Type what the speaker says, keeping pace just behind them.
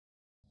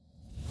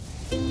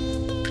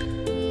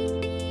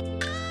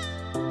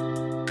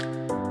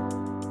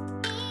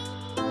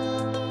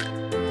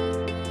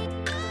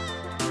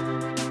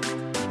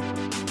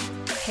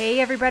Hey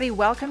everybody,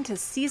 welcome to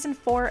Season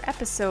 4,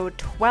 Episode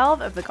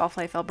 12 of the Golf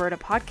Life Alberta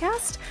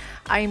podcast.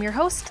 I am your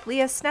host,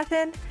 Leah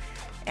Snethin,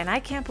 and I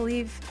can't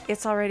believe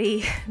it's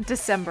already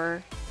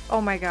December.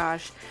 Oh my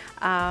gosh.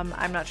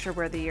 I'm not sure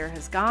where the year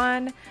has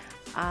gone.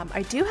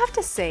 I do have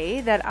to say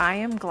that I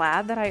am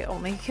glad that I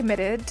only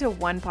committed to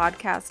one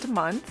podcast a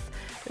month.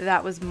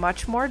 That was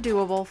much more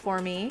doable for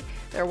me.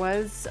 There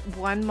was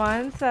 1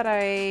 month that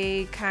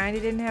I kind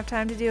of didn't have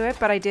time to do it,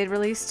 but I did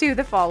release 2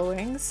 the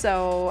following.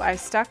 So I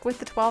stuck with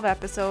the 12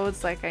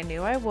 episodes like I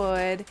knew I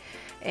would.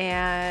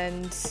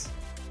 And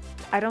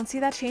I don't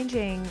see that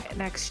changing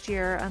next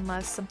year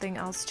unless something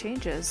else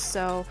changes.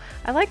 So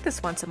I like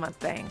this once a month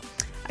thing.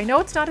 I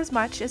know it's not as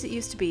much as it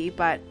used to be,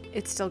 but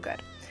it's still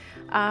good.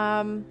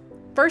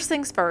 First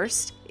things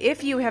first,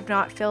 if you have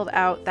not filled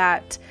out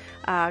that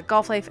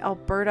Golf Life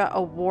Alberta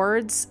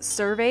Awards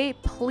survey,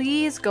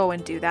 please go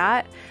and do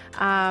that.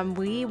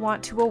 We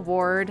want to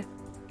award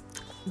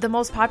the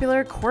most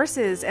popular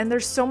courses, and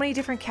there's so many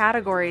different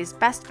categories: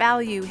 best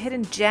value,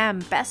 hidden gem,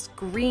 best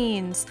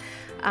greens,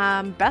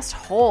 best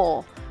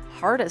hole,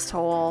 hardest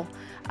hole.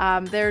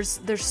 There's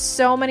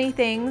so many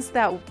things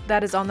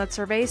that is on that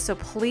survey, so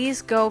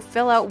please go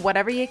fill out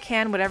whatever you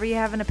can, whatever you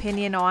have an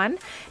opinion on,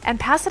 and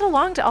pass it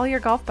along to all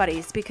your golf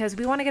buddies, because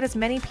we want to get as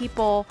many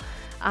people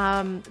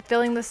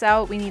filling this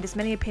out. We need as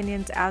many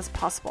opinions as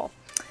possible.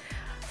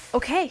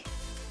 Okay,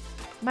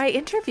 my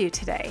interview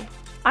today.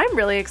 I'm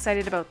really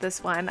excited about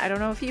this one. I don't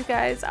know if you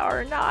guys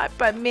are or not,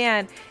 but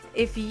man,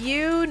 if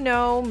you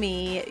know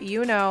me,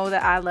 you know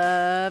that I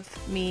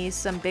love me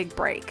some big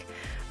break.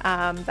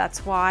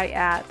 That's why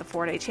at the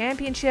 4-day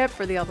championship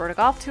for the Alberta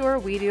Golf Tour,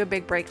 we do a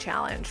big break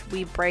challenge.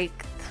 We break,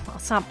 well,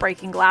 it's not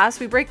breaking glass,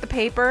 we break the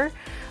paper.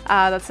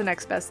 That's the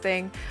next best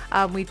thing.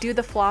 We do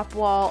the flop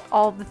wall,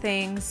 all the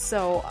things.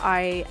 So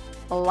I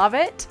love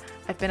it.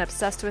 I've been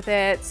obsessed with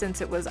it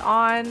since it was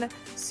on.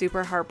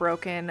 Super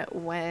heartbroken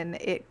when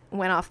it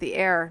went off the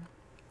air.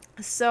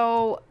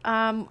 So,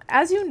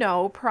 as you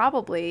know,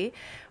 probably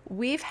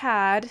we've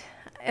had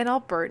an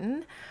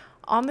Albertan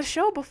on the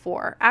show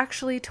before,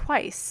 actually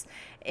twice.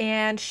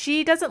 And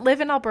she doesn't live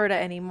in Alberta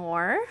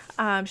anymore.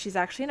 She's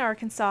actually in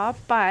Arkansas,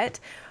 but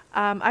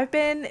I've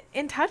been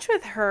in touch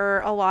with her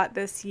a lot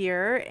this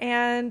year,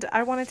 and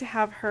I wanted to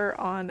have her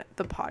on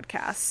the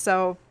podcast.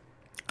 So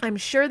I'm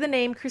sure the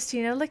name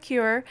Christina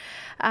Lecure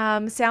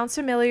sounds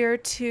familiar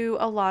to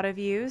a lot of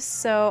you.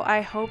 So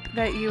I hope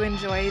that you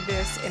enjoy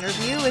this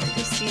interview with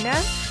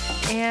Christina,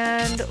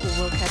 and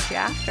we'll catch you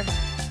after.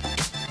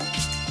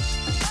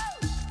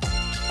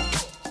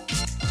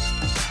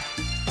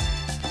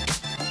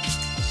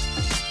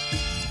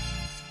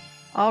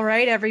 All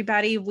right,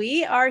 everybody.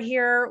 We are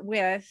here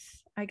with,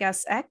 I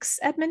guess,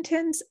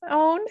 ex-Edmonton's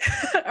own,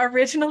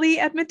 originally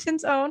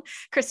Edmonton's own,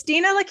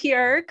 Christina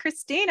Lecure.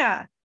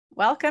 Christina,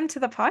 welcome to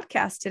the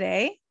podcast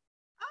today.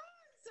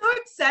 I'm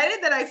so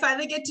excited that I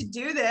finally get to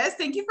do this.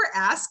 Thank you for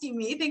asking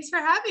me. Thanks for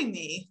having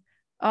me.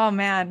 Oh,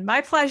 man,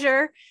 my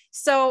pleasure.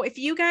 So if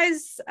you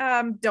guys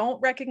don't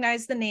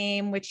recognize the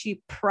name, which you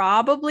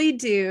probably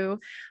do,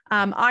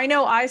 I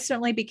know I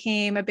certainly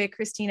became a big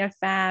Christina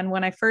fan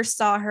when I first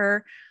saw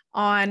her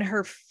on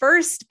her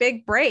first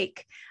big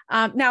break.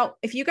 Now,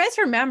 if you guys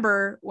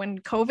remember when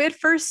COVID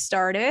first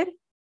started,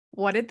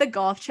 what did the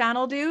Golf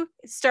Channel do?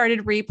 It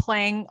started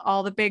replaying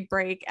all the big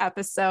break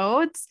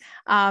episodes.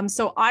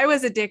 So I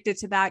was addicted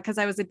to that because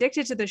I was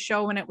addicted to the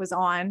show when it was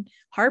on,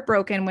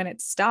 heartbroken when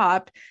it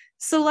stopped.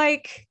 So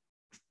like,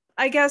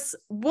 I guess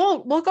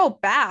we'll go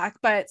back,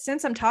 but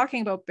since I'm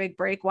talking about big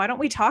break, why don't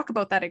we talk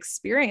about that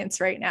experience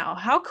right now?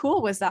 How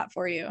cool was that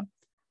for you?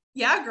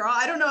 Yeah, girl,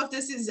 I don't know if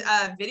this is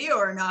a video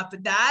or not,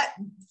 but that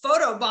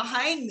photo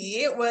behind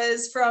me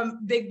was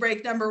from Big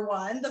Break number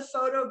 1. The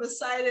photo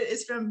beside it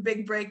is from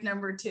Big Break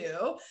number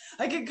 2.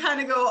 I could kind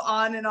of go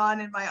on and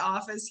on in my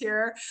office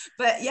here,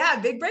 but yeah,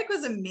 Big Break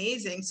was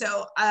amazing.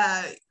 So,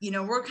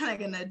 we're kind of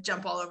going to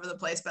jump all over the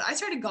place, but I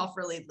started golf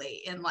really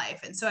late in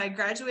life. And so I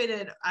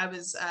graduated, I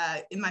was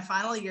in my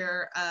final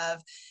year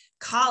of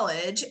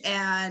college,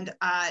 and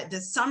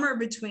the summer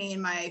between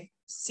my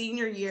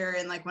senior year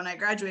and like when I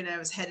graduated, I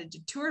was headed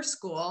to tour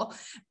school.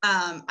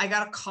 I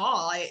got a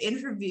call. I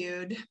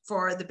interviewed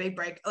for the Big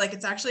Break. Like,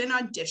 it's actually an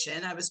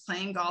audition. I was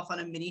playing golf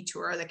on a mini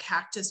tour, the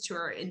Cactus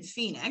Tour in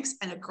Phoenix,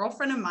 and a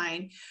girlfriend of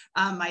mine,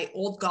 my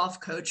old golf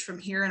coach from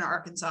here in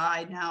Arkansas,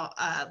 I now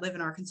live in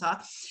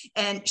Arkansas,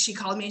 and she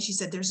called me and she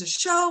said, there's a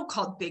show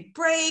called Big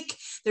Break.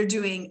 They're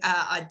doing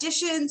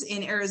auditions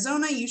in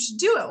Arizona. You should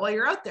do it while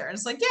you're out there. And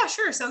it's like, yeah,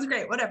 sure. Sounds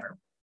great. Whatever.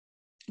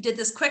 Did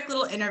this quick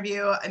little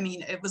interview. I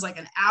mean, it was like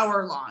an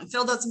hour long,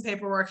 filled out some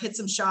paperwork, hit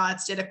some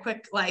shots, did a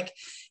quick,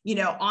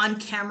 on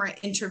camera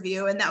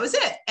interview. And that was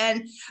it.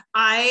 And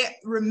I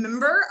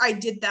remember I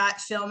did that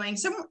filming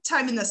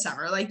sometime in the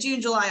summer, like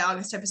June, July,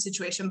 August type of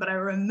situation. But I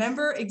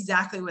remember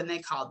exactly when they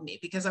called me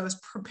because I was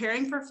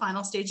preparing for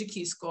final stage of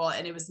Q school,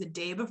 and it was the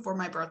day before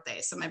my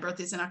birthday. So my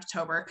birthday's in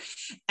October,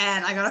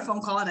 and I got a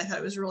phone call and I thought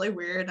it was really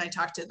weird. And I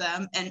talked to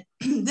them, and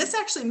this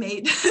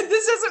actually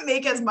this doesn't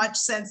make as much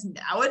sense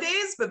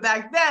nowadays, but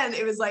back then then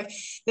it was like,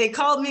 they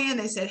called me and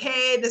they said,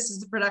 hey, this is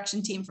the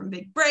production team from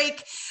Big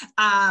Break.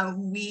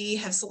 We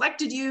have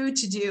selected you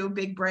to do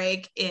Big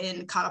Break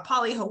in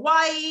Kaanapali,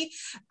 Hawaii.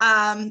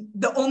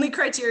 The only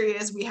criteria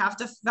is we have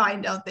to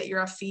find out that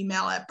you're a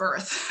female at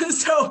birth.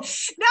 So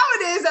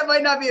nowadays that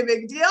might not be a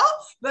big deal,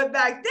 but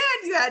back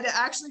then you had to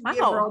actually be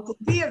a girl to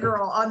be a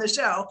girl on the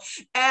show.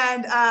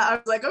 And I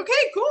was like, okay,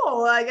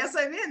 cool. I guess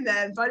I'm in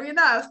then, funny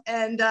enough.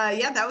 And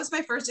yeah, that was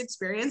my first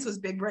experience, was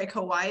Big Break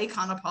Hawaii,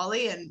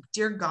 Kaanapali. And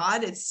dear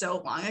God, it's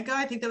so long ago.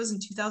 I think that was in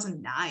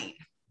 2009.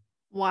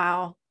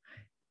 Wow.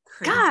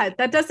 Crazy. God,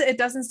 it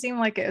doesn't seem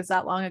like it was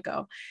that long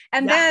ago.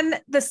 And then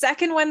the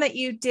second one that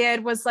you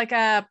did was like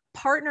a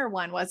partner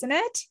one, wasn't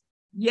it?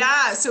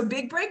 Yeah. So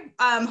Big Break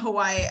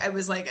Hawaii, I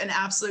was like an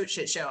absolute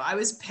shit show. I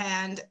was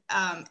panned.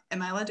 Am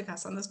I allowed to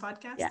cuss on this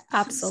podcast? Yeah,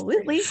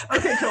 absolutely.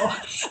 Okay, cool.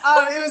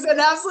 It was an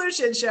absolute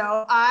shit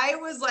show. I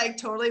was like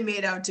totally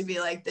made out to be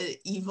like the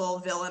evil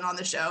villain on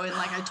the show. And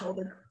like I told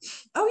her,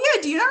 oh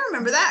yeah, do you not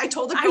remember that? I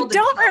told the girl. I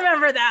don't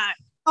remember that.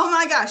 Oh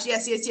my gosh.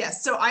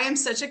 Yes. So I am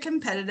such a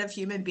competitive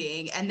human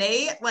being. And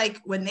they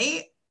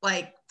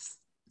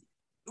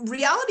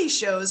reality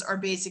shows are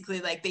basically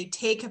like, they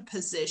take a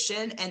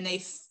position and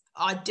they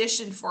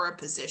audition for a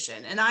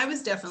position. And I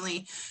was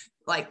definitely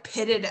like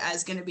pitted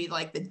as going to be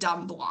like the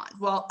dumb blonde.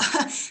 Well,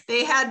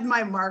 they had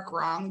my mark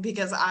wrong,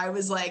 because I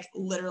was like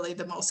literally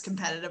the most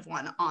competitive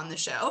one on the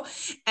show.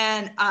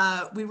 And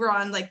we were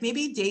on like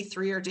maybe day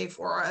 3 or day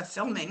 4 of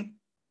filming.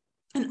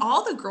 And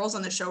all the girls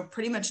on the show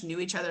pretty much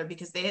knew each other,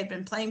 because they had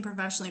been playing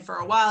professionally for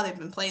a while. They've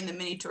been playing the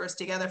mini tours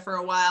together for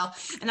a while.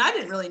 And I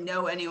didn't really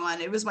know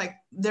anyone. It was like,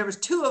 there was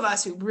 2 of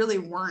us who really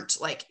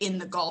weren't like in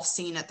the golf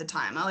scene at the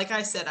time. Like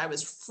I said, I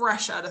was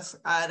fresh out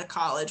of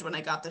college when I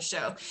got the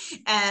show.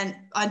 And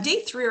on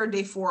day 3 or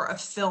day 4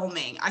 of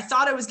filming, I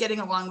thought I was getting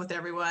along with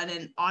everyone.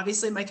 And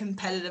obviously my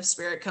competitive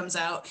spirit comes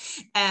out,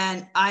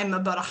 and I'm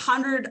about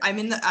 100.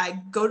 I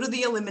go to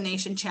the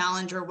elimination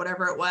challenge or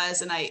whatever it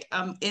was. And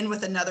I'm in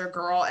with another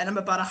girl, and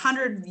I'm about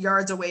 100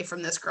 yards away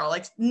from this girl.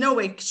 Like no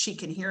way she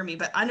can hear me,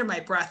 but under my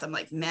breath, I'm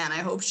like, man, I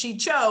hope she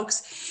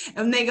chokes.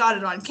 And they got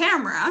it on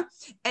camera.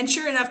 And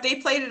sure enough, they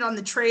played it on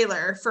the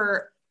trailer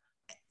for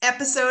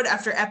episode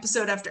after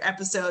episode after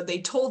episode.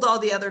 They told all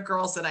the other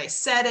girls that I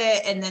said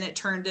it. And then it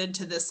turned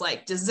into this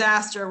like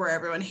disaster where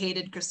everyone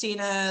hated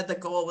Christina. The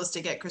goal was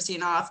to get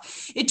Christina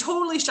off. It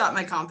totally shot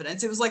my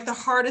confidence. It was like the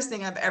hardest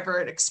thing I've ever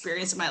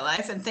experienced in my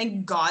life. And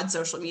thank God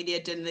social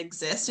media didn't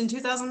exist in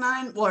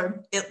 2009,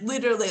 or it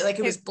literally like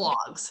it was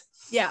blogs.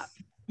 Yeah.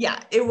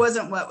 It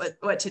wasn't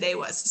what today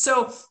was.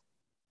 So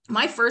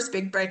my first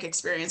Big Break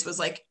experience was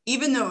like,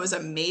 even though it was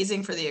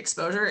amazing for the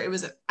exposure, it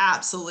was an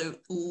absolute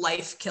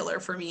life killer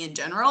for me in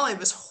general. It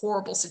was a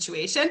horrible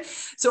situation.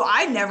 So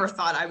I never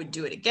thought I would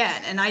do it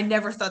again. And I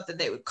never thought that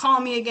they would call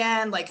me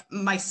again. Like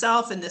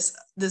myself and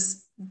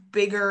this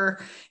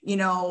bigger,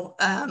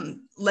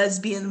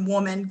 lesbian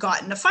woman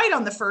got in a fight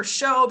on the first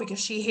show because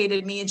she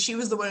hated me, and she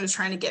was the one who was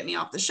trying to get me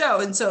off the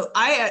show. And so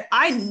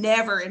I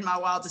never in my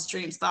wildest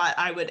dreams thought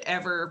I would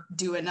ever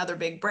do another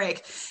Big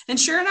Break. And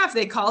sure enough,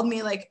 they called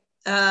me like,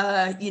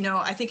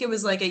 I think it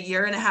was like a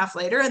year and a half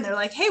later, and they're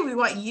like, hey, we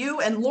want you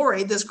and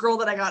Lori, this girl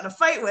that I got in a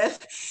fight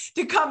with,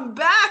 to come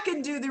back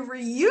and do the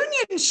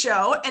reunion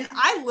show. And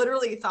I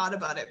literally thought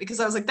about it, because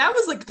I was like, that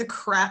was like the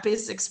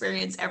crappiest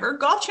experience ever.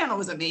 Golf Channel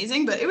was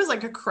amazing, but it was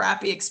like a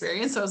crappy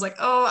experience. So I was like,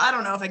 oh, I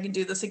don't know if I can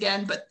do this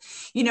again. But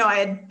I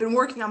had been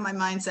working on my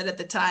mindset at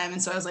the time,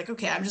 and so I was like,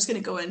 okay, I'm just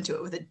going to go into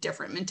it with a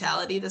different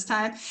mentality this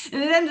time.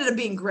 And it ended up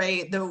being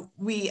great. Though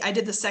I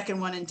did the second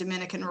one in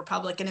Dominican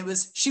Republic, and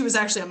she was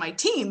actually on my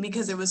team,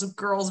 because it was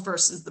girls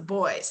versus the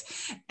boys.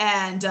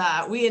 And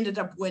we ended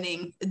up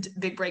winning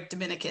Big Break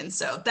Dominican.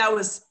 So that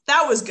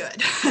was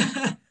good.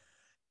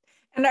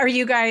 And are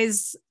you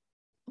guys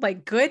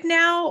like good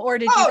now, or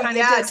did you kind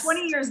of just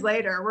 20 years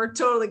later, we're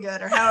totally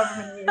good, or however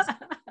many years.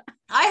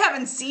 I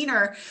haven't seen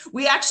her.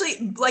 We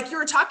actually, like you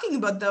were talking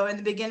about though, in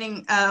the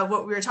beginning,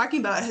 what we were talking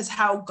about is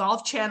how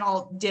Golf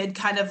Channel did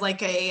kind of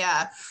like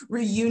a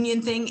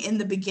reunion thing in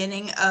the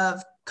beginning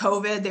of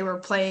COVID. They were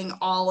playing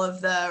all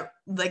of the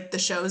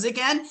shows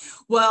again.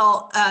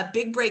 Well,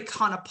 Big Break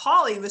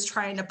Kaanapali was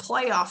trying to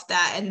play off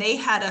that, and they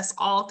had us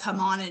all come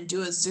on and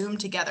do a Zoom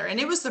together. And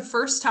it was the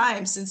first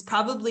time since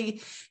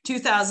probably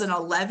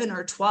 2011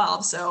 or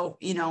 12. So,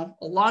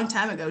 a long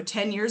time ago,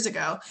 10 years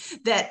ago,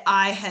 that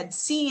I had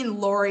seen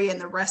Lori and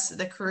the rest of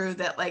the crew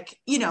that and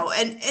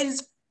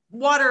it's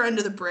water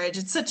under the bridge.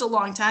 It's such a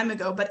long time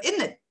ago, but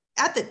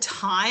at the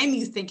time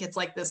you think it's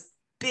like this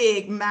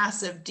big,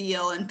 massive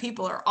deal and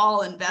people are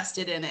all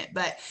invested in it.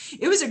 But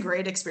it was a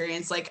great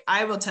experience. Like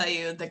I will tell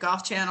you, the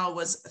Golf Channel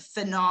was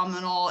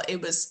phenomenal.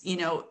 It was,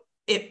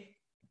 it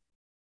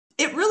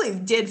really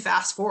did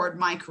fast forward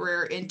my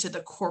career into the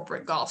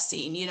corporate golf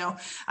scene.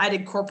 I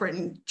did corporate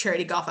and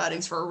charity golf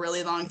outings for a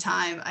really long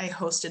time. I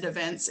hosted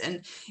events,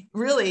 and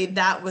really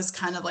that was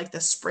kind of like the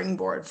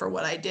springboard for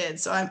what I did.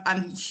 So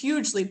I'm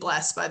hugely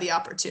blessed by the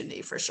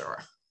opportunity, for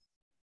sure.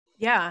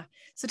 Yeah.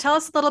 So tell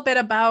us a little bit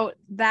about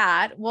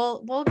that.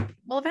 We'll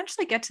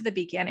eventually get to the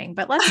beginning,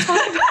 but let's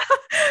talk about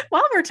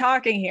while we're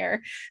talking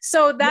here.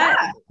 So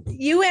that Yeah.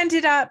 you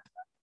ended up,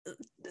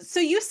 so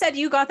you said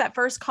you got that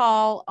first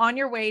call on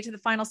your way to the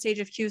final stage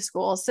of Q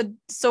school.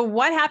 So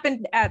what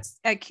happened at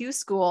Q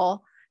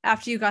school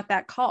after you got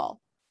that call?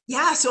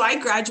 Yeah, so I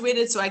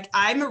graduated. So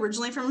I'm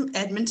originally from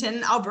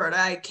Edmonton, Alberta.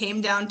 I came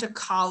down to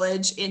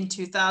college in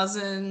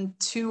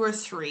 2002 or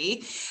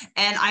three,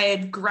 and I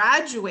had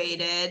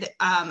graduated.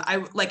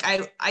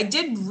 I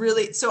did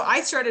really. So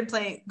I started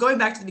playing. Going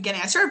back to the beginning,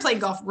 I started playing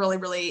golf really,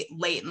 really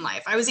late in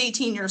life. I was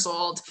 18 years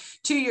old.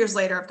 2 years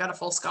later, I've got a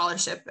full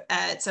scholarship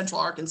at Central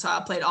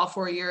Arkansas. I played all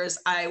 4 years.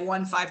 I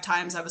won 5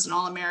 times. I was an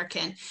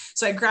All-American.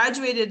 So I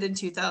graduated in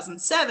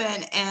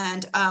 2007,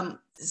 and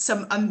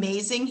some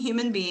amazing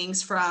human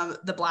beings from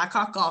the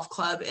Blackhawk Golf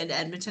Club in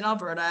Edmonton,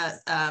 Alberta.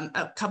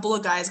 A couple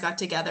of guys got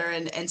together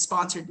and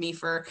sponsored me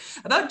for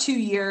about 2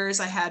 years.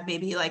 I had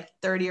maybe like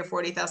 $30,000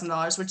 or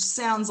 $40,000, which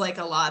sounds like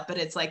a lot, but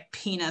it's like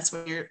peanuts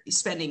when you're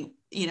spending,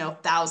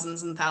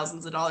 thousands and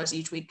thousands of dollars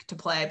each week to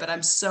play. But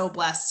I'm so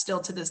blessed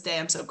still to this day.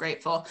 I'm so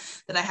grateful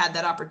that I had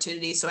that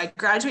opportunity. So I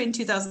graduated in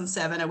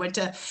 2007.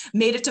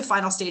 Made it to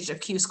final stage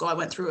of Q school. I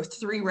went through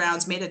 3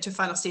 rounds, made it to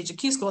final stage of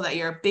Q school that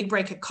year. Big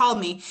Break had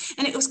called me,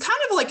 and it was kind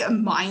of like a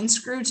mind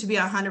screw, to be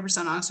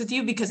 100% honest with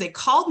you, because they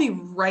called me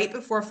right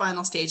before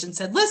final stage and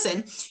said,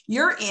 listen,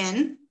 you're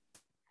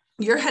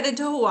headed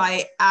to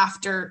Hawaii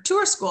after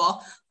tour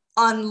school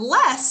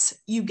unless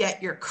you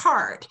get your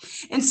card.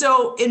 And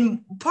so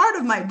in part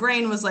of my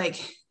brain was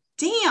like,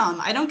 damn,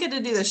 I don't get to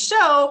do the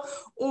show,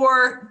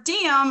 or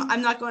damn,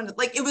 I'm not going to,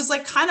 like, it was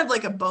like kind of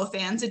like a both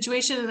and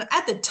situation. And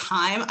at the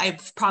time, I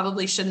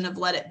probably shouldn't have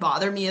let it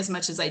bother me as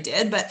much as I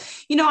did. But,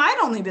 I'd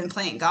only been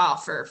playing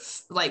golf for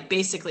like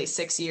basically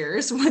 6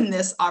 years when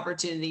this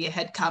opportunity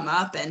had come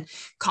up, and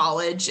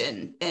college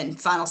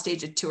and final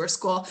stage of tour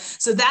school.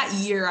 So that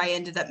year I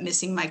ended up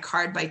missing my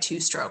card by 2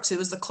 strokes. It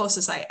was the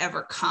closest I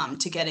ever come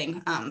to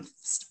getting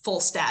full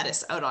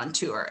status out on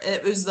tour.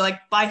 It was like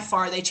by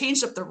far, they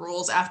changed up the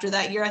rules after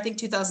that year. I think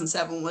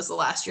 2007 was the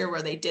last year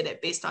where they did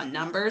it based on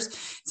numbers.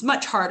 It's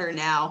much harder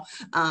now.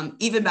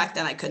 Even back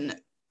then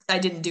I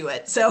didn't do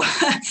it. So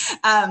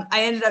I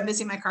ended up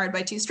missing my card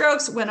by 2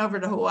 strokes, went over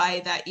to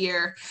Hawaii that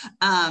year.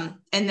 And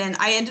then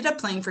I ended up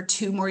playing for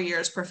 2 more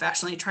years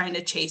professionally, trying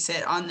to chase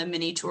it on the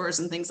mini tours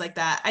and things like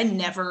that. I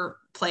never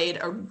played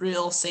a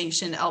real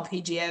sanctioned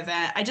LPGA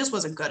event. I just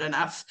wasn't good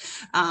enough.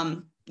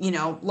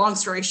 Long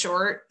story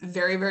short,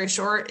 very, very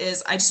short,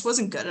 is I just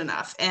wasn't good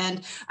enough,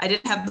 and I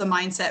didn't have the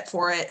mindset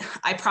for it.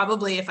 I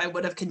probably, if I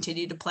would have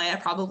continued to play, I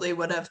probably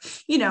would have,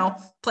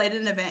 played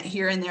an event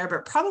here and there,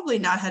 but probably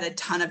not had a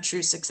ton of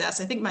true success.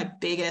 I think my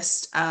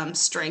biggest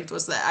strength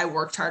was that I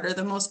worked harder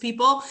than most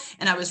people,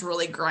 and I was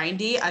really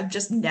grindy. I've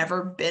just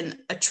never been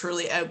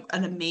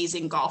an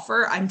amazing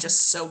golfer. I'm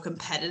just so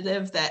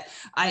competitive that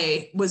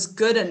I was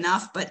good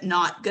enough, but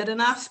not good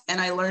enough.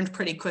 And I learned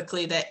pretty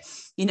quickly that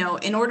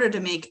in order to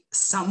make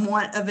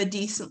somewhat of a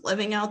decent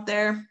living out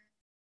there,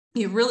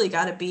 you really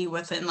got to be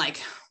within, like,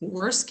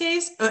 worst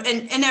case,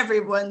 and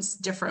everyone's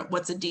different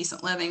what's a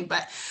decent living,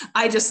 but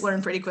I just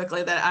learned pretty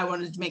quickly that I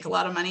wanted to make a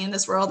lot of money in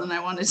this world, and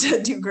I wanted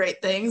to do great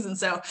things. And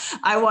so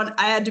I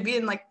had to be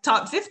in like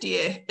top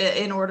 50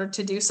 in order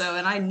to do so,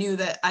 and I knew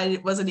that I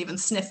wasn't even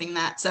sniffing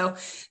that. So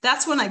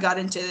that's when I got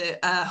into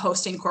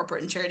hosting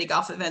corporate and charity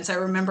golf events. I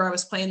remember I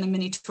was playing the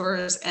mini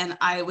tours, and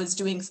I was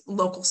doing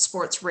local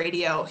sports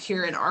radio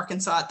here in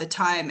Arkansas at the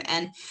time,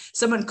 and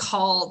someone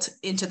called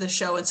into the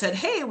show and said,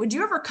 hey, would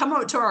you ever come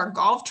out to our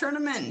golf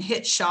tournament and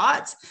hit shots?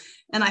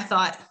 And I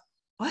thought,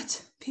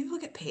 what? People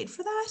get paid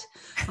for that?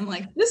 I'm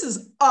like, this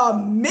is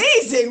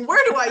amazing.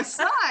 Where do I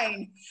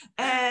sign?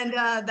 And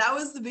that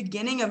was the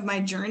beginning of my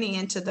journey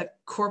into the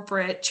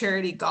corporate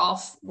charity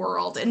golf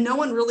world. And no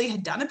one really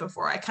had done it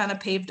before. I kind of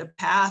paved a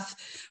path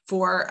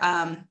for,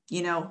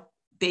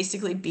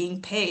 basically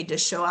being paid to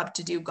show up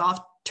to do golf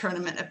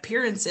tournament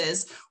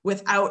appearances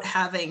without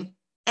having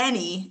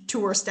any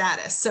tour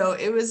status. So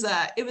it was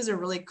a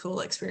really cool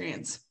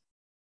experience.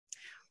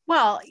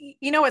 Well,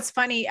 what's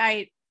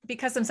funny,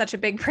 because I'm such a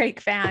Big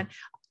Break fan,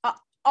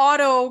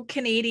 auto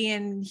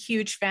Canadian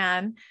huge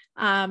fan,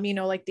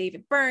 like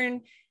David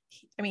Byrne,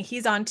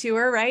 he's on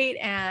tour, right?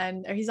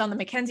 Or he's on the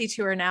Mackenzie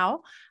tour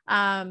now.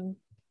 And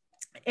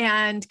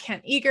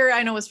Kent Eager,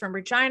 I know, was from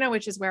Regina,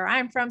 which is where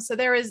I'm from. So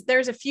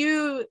there's a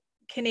few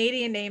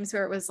Canadian names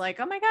where it was like,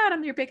 oh my God,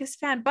 I'm your biggest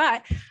fan.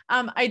 But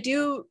I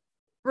do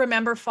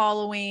remember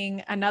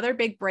following another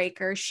big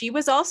breaker. She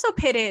was also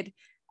pitted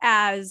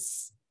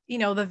as,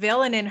 the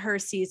villain in her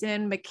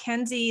season.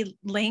 Mackenzie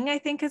Ling, I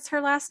think is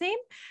her last name.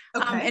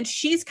 Okay. And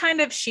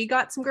she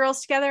got some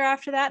girls together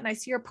after that. And I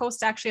see her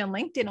post actually on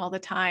LinkedIn all the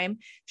time.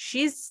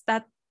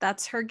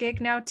 That's her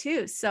gig now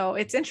too. So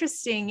it's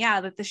interesting.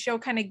 Yeah. That the show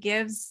kind of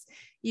gives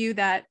you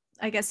that,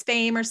 I guess,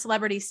 fame or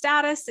celebrity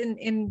status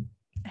and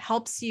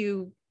helps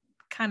you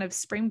kind of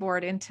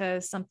springboard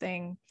into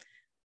something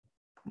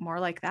more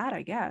like that,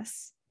 I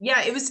guess.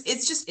 Yeah,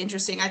 it's just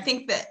interesting. I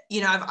think that,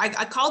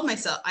 I called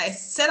myself, I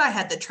said I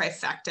had the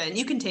trifecta, and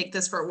you can take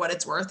this for what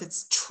it's worth.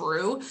 It's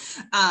true.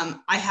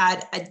 I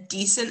had a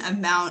decent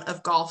amount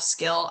of golf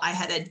skill. I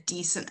had a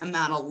decent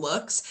amount of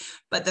looks,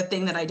 but the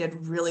thing that I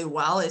did really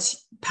well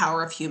is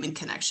power of human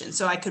connection.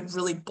 So I could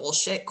really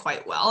bullshit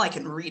quite well. I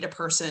can read a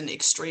person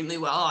extremely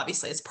well.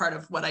 Obviously, it's part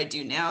of what I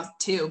do now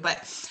too,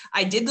 but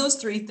I did those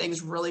three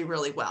things really,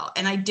 really well.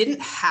 And I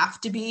didn't have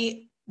to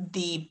be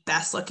the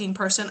best looking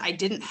person. I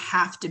didn't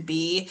have to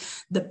be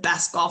the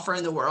best golfer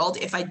in the world.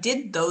 If I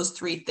did those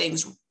three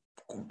things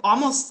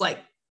almost like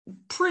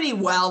pretty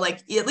well, like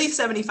at least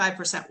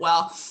 75%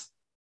 well,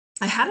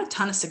 I had a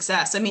ton of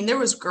success. I mean, there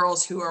was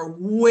girls who are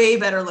way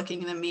better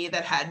looking than me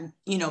that had,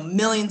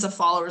 millions of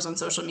followers on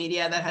social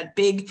media, that had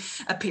big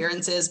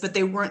appearances, but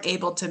they weren't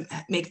able to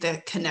make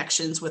the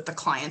connections with the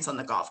clients on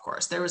the golf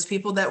course. There was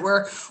people that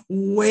were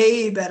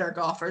way better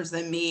golfers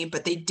than me,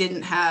 but they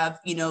didn't have,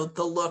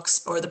 the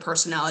looks or the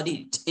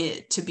personality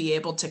to be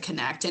able to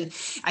connect. And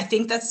I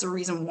think that's the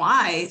reason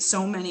why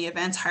so many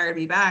events hired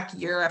me back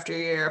year after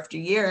year after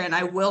year. And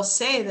I will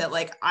say that,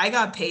 like, I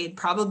got paid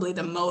probably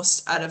the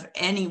most out of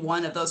any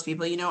one of those people.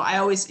 I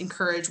always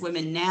encourage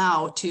women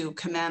now to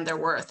command their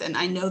worth. And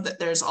I know that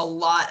there's a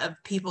lot of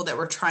people that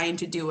were trying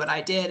to do what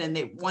I did, and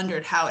they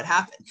wondered how it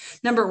happened.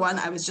 Number one,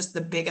 I was just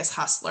the biggest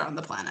hustler on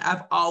the planet.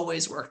 I've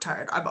always worked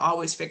hard. I've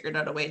always figured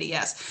out a way to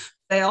yes.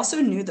 But I also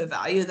knew the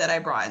value that I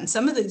brought. And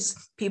some of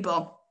these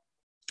people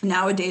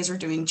nowadays are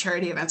doing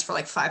charity events for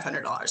like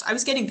 $500. I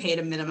was getting paid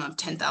a minimum of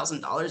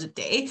 $10,000 a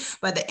day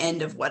by the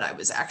end of what I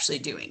was actually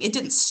doing. It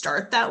didn't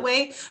start that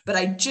way, but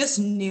I just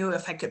knew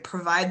if I could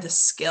provide the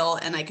skill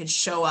and I could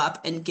show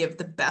up and give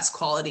the best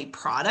quality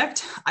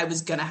product, I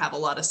was going to have a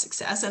lot of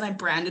success. And I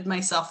branded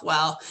myself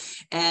well.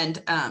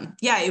 And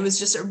it was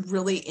just a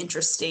really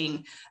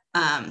interesting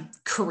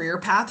career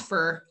path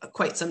for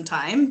quite some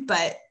time.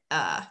 But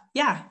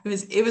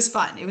it was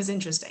fun. It was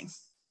interesting.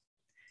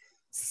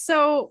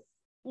 So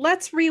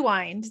let's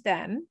rewind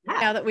then,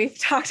 now that we've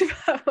talked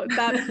about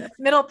that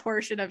middle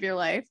portion of your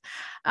life.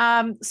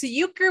 So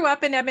you grew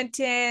up in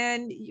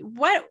Edmonton.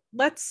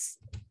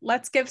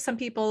 Let's give some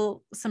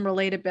people some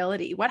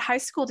relatability. What high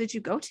school did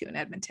you go to in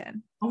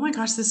Edmonton? Oh my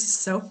gosh, this is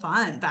so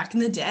fun. Back in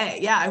the day.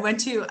 Yeah, I went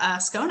to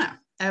Scona.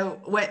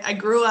 I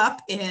grew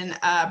up in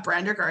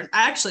Brander Garden.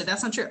 Actually,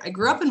 that's not true. I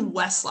grew up in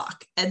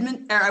Westlock,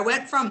 Edmonton. I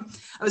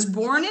was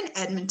born in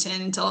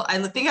Edmonton until I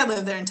think I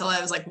lived there until I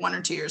was like 1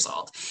 or 2 years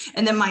old.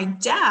 And then my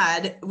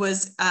dad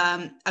was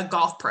a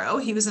golf pro.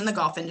 He was in the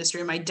golf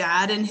industry. My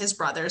dad and his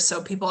brothers.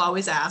 So people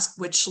always ask,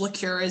 which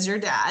liqueur is your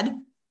dad?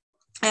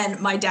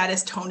 And my dad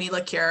is Tony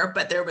LaCure,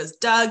 but there was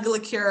Doug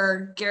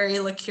LaCure, Gary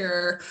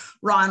LaCure,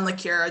 Ron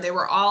LaCure. They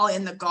were all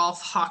in the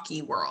golf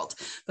hockey world.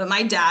 But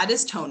my dad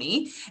is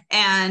Tony.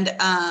 And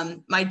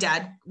my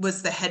dad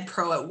was the head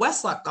pro at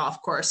Westlock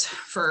Golf Course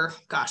for,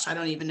 gosh, I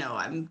don't even know.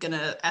 I'm going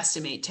to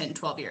estimate 10,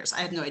 12 years. I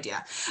have no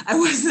idea.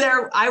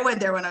 I went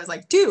there when I was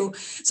like 2.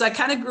 So I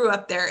kind of grew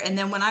up there. And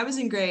then when I was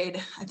in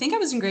grade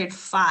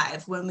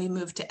 5 when we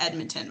moved to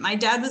Edmonton. My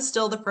dad was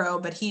still the pro,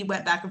 but he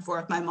went back and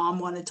forth. My mom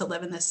wanted to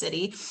live in the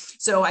city.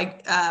 So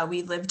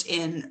we lived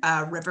in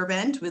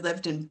Riverbend. We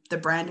lived in the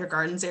Brander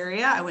Gardens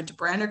area. I went to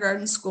Brander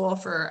Gardens School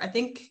for, I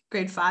think,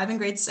 grade 5 and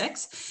grade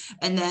 6.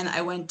 And then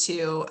I went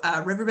to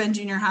Riverbend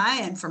Junior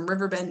High. And from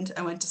Riverbend,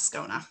 I went to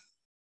Scona.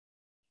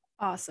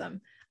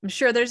 Awesome. I'm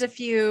sure there's a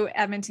few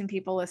Edmonton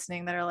people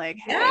listening that are like,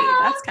 hey,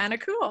 that's kind of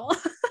cool.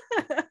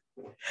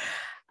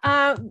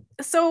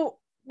 So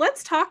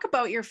let's talk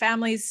about your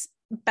family's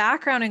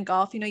background in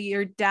golf.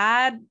 Your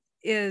dad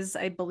is,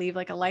 I believe,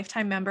 like a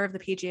lifetime member of the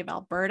PGA of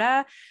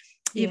Alberta.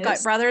 You've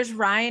got brothers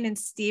Ryan and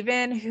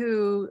Steven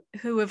who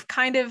have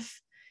kind of,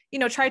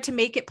 tried to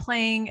make it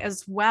playing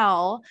as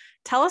well.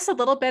 Tell us a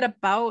little bit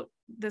about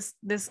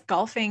this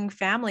golfing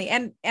family,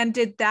 and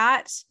did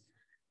that,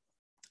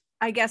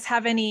 I guess,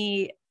 have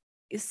any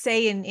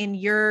say in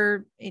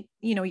your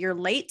your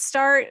late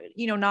start,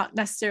 not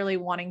necessarily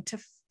wanting to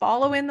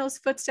follow in those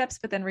footsteps,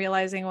 but then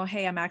realizing, well,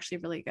 hey, I'm actually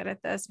really good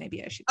at this.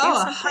 Maybe I should do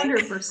something.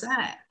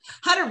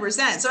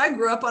 100%. So I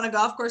grew up on a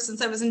golf course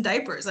since I was in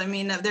diapers. I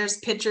mean, there's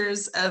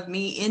pictures of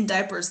me in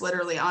diapers,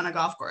 literally on a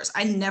golf course.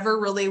 I never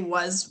really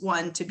was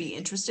one to be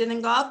interested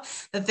in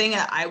golf. The thing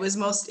that I was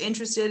most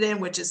interested in,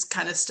 which is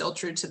kind of still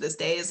true to this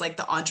day, is like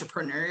the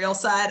entrepreneurial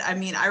side. I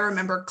mean, I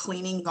remember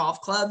cleaning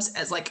golf clubs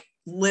as like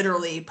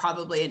literally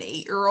probably an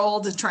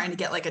 8-year-old trying to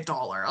get like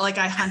 $1. Like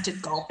I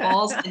hunted golf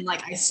balls and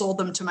like I sold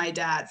them to my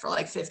dad for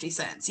like 50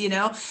 cents,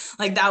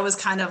 like that was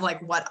kind of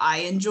like what I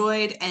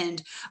enjoyed.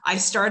 And I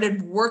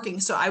started working.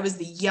 So I was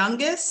the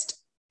youngest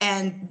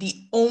and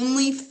the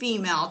only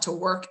female to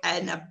work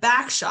in a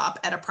back shop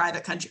at a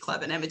private country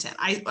club in Edmonton.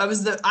 I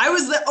was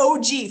the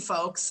OG,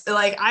 folks.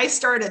 Like I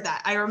started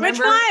that. I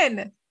remember. Which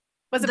one?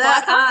 Was it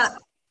Blackhawk?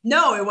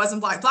 No, it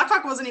wasn't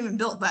Blackhawk wasn't even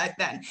built back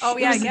then. Oh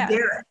yeah,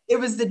 It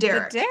was the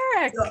Derrick. The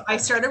Derrick. So I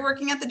started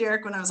working at the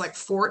Derrick when I was like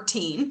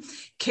 14.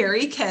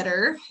 Carrie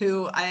Ketter,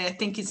 who I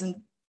think he's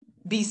in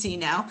BC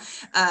now.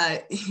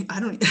 I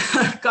don't,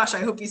 gosh, I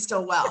hope he's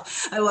still well.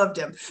 I loved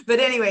him. But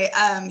anyway,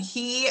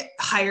 he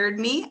hired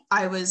me.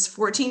 I was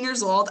 14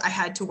 years old. I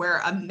had to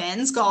wear a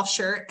men's golf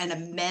shirt and a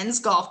men's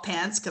golf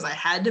pants because I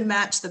had to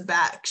match the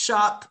back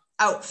shop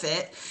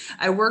outfit.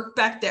 I worked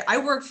back there. I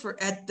worked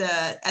at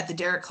the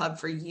Derrick Club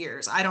for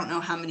years. I don't know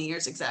how many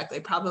years exactly,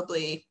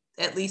 probably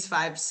at least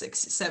 5, 6,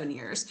 7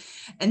 years.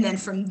 And then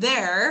from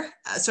there,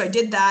 so I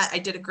did that. I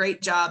did a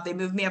great job. They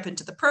moved me up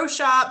into the pro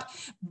shop.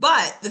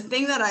 But the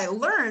thing that I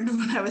learned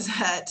when I was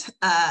at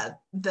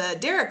the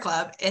Derrick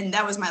Club, and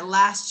that was my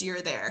last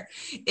year there,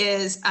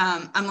 is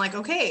I'm like,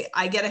 okay,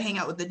 I get to hang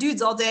out with the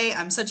dudes all day.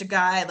 I'm such a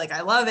guy, like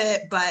I love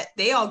it, but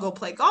they all go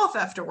play golf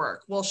after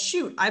work. Well,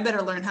 shoot, I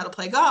better learn how to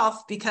play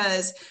golf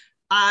because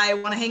I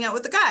want to hang out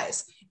with the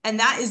guys. And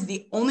that is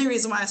the only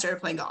reason why I started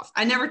playing golf.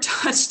 I never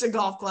touched a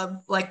golf club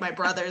like my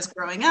brothers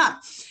growing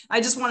up. I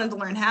just wanted to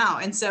learn how.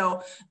 And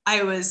so I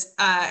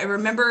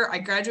remember I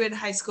graduated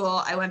high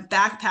school. I went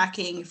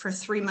backpacking for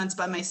 3 months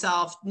by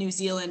myself, New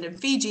Zealand and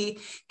Fiji,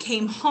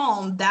 came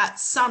home. That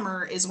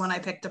summer is when I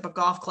picked up a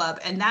golf club.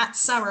 And that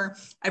summer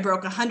I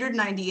broke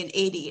 190 and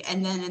 80.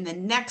 And then in the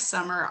next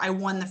summer, I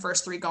won the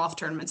first 3 golf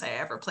tournaments I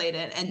ever played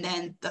in. And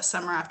then the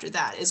summer after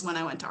that is when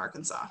I went to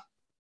Arkansas.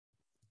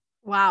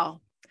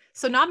 Wow.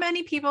 So not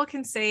many people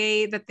can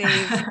say that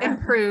they've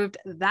improved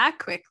that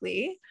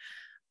quickly.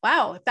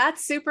 Wow,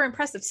 that's super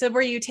impressive. So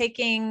were you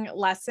taking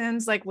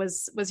lessons? Like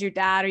was your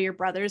dad or your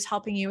brothers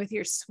helping you with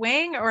your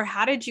swing, or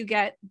how did you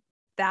get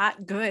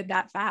that good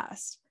that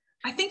fast?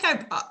 I think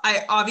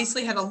I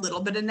obviously had a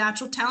little bit of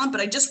natural talent, but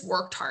I just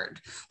worked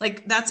hard.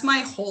 Like that's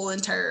my whole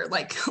entire,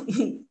 like,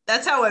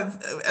 that's how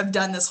I've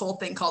done this whole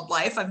thing called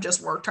life. I've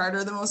just worked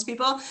harder than most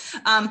people.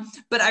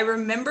 But I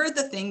remember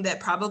the thing that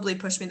probably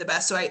pushed me the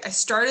best. So I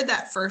started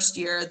that first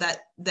year,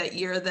 that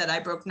year that I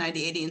broke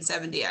 90, 80 and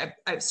 70,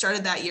 I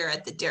started that year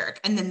at the Derrick.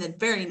 And then the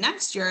very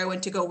next year I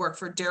went to go work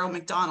for Daryl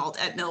McDonald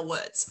at Mill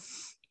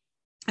Woods.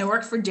 I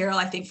worked for Daryl,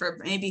 I think, for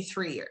maybe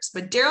 3 years,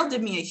 but Daryl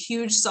did me a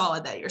huge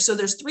solid that year. So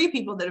there's 3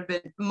 people that have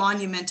been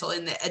monumental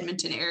in the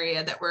Edmonton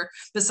area that were,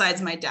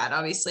 besides my dad,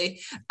 obviously,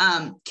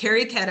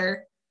 Carrie Ketter,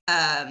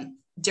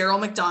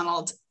 Daryl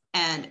McDonald,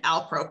 and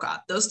Al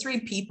Prokop. Those 3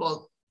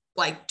 people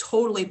like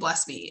totally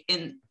blessed me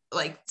in,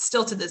 like,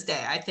 still to this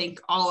day. I thank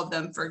all of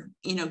them for,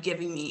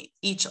 giving me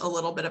each a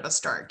little bit of a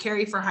start.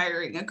 Carrie for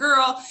hiring a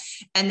girl.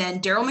 And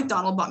then Daryl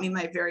McDonald bought me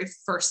my very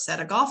first set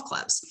of golf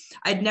clubs.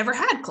 I'd never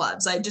had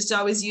clubs. I just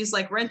always used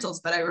like rentals,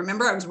 but I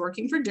remember I was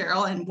working for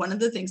Daryl, and one of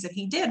the things that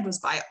he did was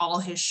buy all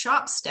his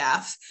shop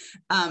staff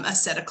a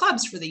set of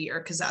clubs for the year,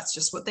 because that's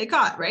just what they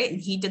got, right? And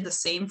he did the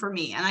same for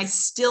me. And I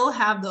still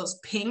have those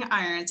ping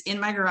irons in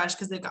my garage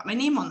because they've got my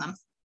name on them,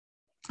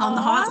 on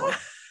the hosel.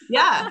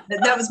 Yeah,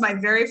 that was my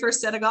very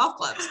first set of golf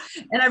clubs.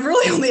 And I've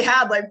really only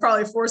had like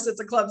probably 4 sets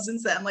of clubs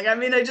since then. Like, I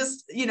mean, I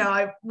just,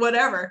 I've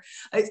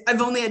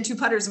only had 2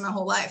 putters in my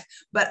whole life.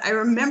 But I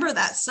remember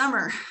that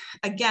summer,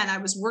 again, I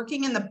was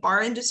working in the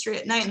bar industry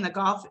at night and the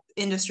golf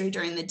industry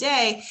during the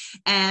day.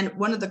 And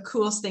one of the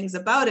coolest things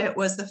about it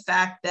was the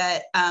fact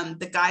that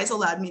the guys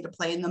allowed me to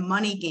play in the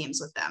money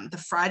games with them. The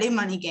Friday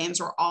money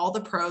games were all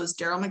the pros,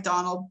 Daryl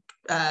McDonald,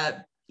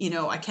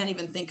 I can't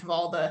even think of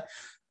all the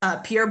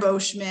Pierre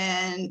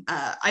Boschman,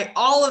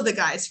 all of the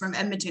guys from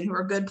Edmonton who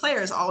are good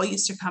players all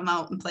used to come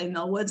out and play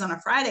Mill Woods on a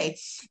Friday.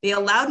 They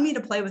allowed me to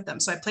play with them.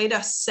 So I played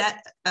a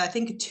set, I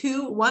think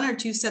 1 or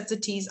 2 sets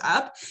of tees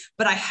up,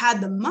 but I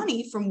had the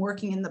money from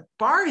working in the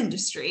bar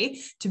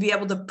industry to be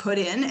able to put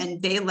in,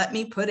 and they let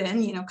me put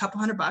in, a couple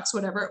 $100,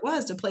 whatever it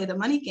was, to play the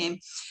money game.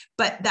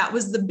 But that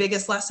was the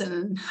biggest lesson.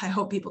 And I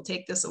hope people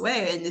take this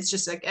away. And it's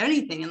just like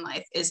anything in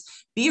life, is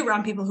be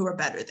around people who are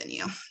better than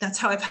you. That's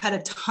how I've had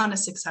a ton of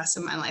success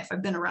in my life.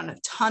 I've been around a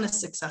ton of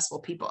successful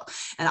people,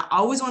 and I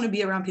always want to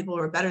be around people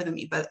who are better than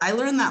me. But I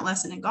learned that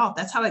lesson in golf.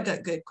 That's how I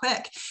got good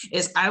quick,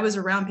 is I was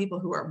around people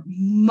who are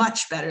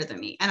much better than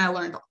me. And I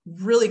learned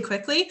really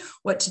quickly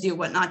what to do,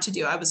 what not to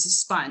do. I was a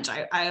sponge.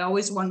 I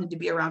always wanted to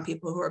be around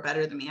people who are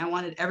better than me. I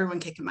wanted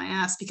everyone kicking my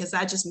ass, because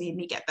that just made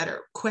me get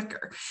better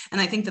quicker. And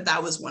I think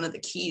that was one of the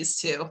keys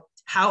to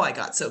how I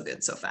got so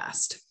good so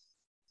fast.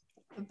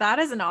 That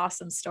is an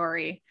awesome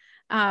story.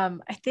 I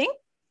think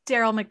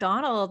Daryl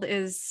McDonald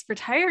is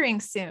retiring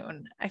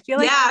soon. I feel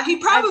like he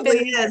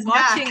probably is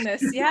watching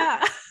this.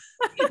 Yeah.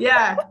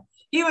 Yeah.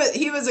 He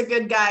was a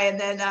good guy. And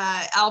then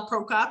Al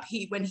Prokop,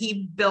 when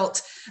he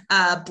built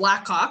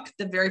Blackhawk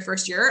the very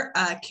first year,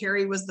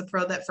 Carrie was the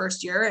pro that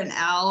first year, and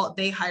Al,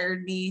 they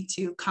hired me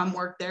to come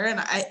work there. And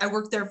I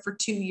worked there for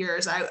 2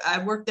 years.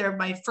 I worked there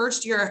my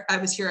first year. I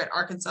was here at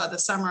Arkansas. The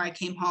summer I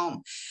came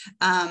home.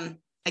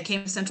 I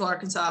came to Central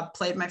Arkansas,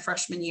 played my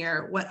freshman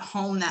year, went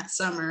home that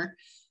summer,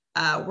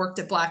 worked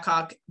at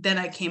Blackhawk. Then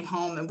I came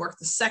home and worked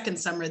the second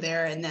summer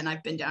there. And then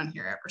I've been down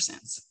here ever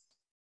since.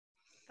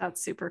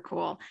 That's super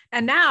cool.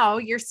 And now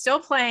you're still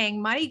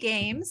playing money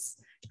games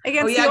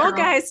against the old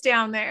guys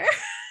down there.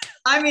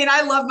 I mean,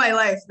 I love my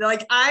life.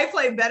 Like, I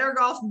play better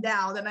golf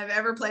now than I've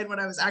ever played when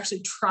I was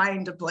actually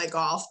trying to play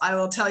golf. I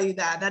will tell you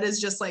that. That is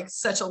just like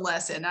such a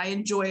lesson. I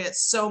enjoy it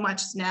so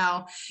much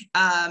now.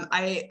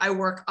 I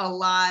work a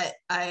lot,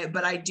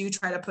 but I do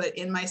try to put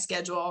in my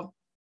schedule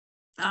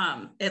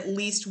at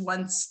least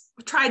once,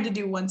 tried to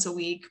do once a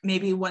week,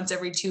 maybe once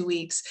every 2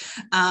 weeks,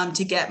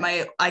 to get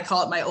I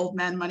call it my old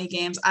man money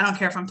games. I don't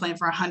care if I'm playing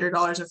for $100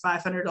 or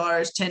 $500,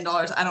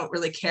 $10. I don't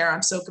really care.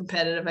 I'm so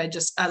competitive.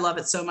 I love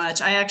it so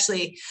much. I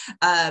actually,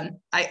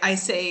 I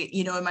say,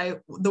 in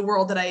the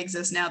world that I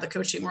exist now, the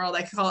coaching world,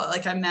 I call it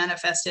like I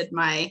manifested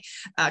my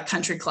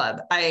country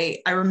club. I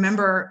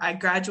remember I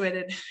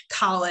graduated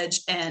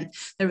college and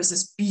there was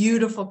this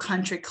beautiful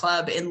country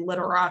club in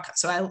Little Rock.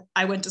 So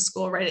I went to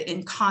school right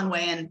in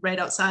Conway, and right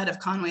outside of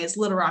Conway is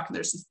Little Rock. And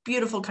there's this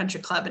beautiful country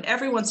club. And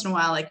every once in a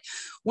while, like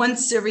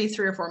once every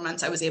 3 or 4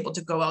 months, I was able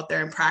to go out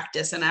there and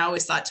practice. And I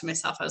always thought to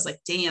myself, I was like,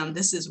 damn,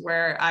 this is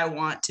where I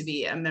want to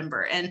be a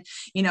member. And,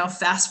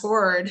 fast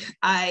forward,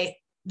 I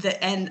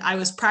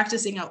was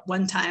practicing at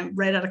one time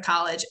right out of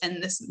college,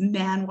 and this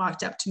man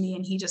walked up to me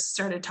and he just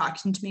started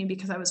talking to me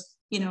because I was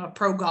a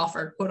pro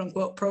golfer, quote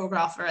unquote, pro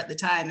golfer at the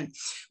time. And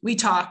we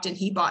talked, and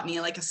he bought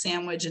me like a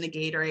sandwich and a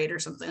Gatorade or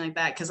something like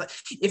that. Cause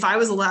if I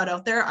was allowed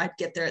out there, I'd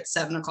get there at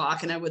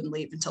 7:00 and I wouldn't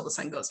leave until the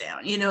sun goes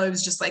down. It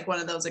was just like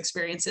one of those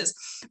experiences.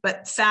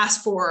 But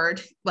fast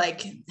forward,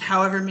 like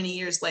however many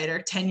years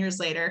later, 10 years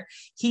later,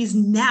 he's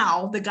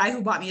now the guy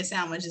who bought me a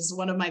sandwich is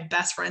one of my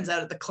best friends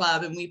out at the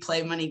club, and we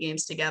play money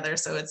games together.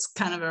 So it's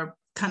kind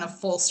of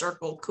full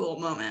circle, cool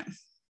moment.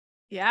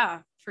 Yeah,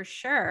 for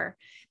sure.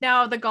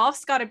 Now the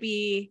golf's got to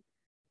be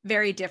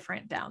very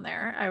different down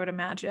there, I would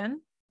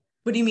imagine.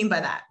 What do you mean by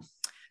that?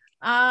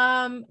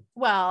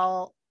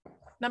 Well,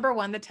 number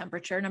one, the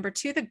temperature. Number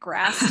two, the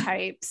grass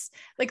types.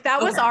 Like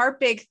that was our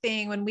big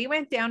thing when we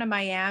went down to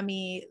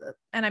Miami.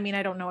 And I mean,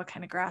 I don't know what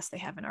kind of grass they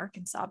have in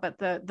Arkansas, but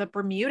the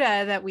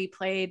Bermuda that we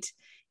played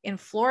in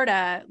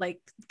Florida,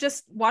 like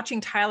just watching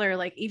Tyler,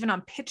 like even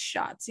on pitch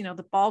shots,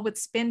 the ball would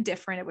spin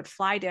different, it would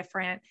fly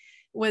different.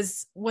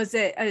 Was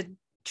it a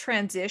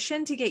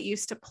transition to get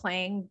used to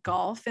playing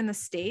golf in the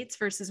States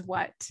versus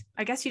what?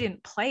 I guess you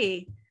didn't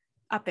play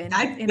up in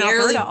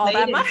Alberta all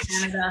that much.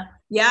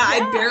 Yeah,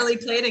 I barely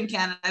played in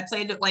Canada. I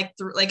played like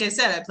I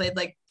said, I played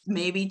like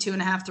maybe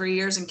 2.5, 3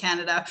 years in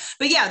Canada.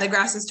 But yeah, the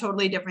grass is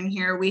totally different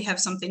here. We have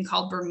something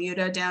called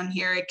Bermuda down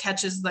here. It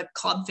catches the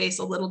club face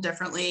a little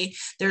differently.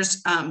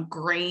 There's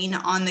grain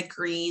on the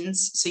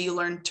greens. So you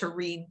learn to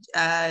read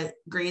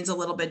greens a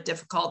little bit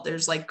difficult.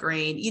 There's like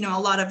grain, a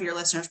lot of your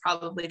listeners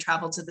probably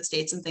travel to the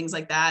States and things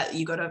like that.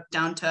 You go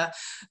down to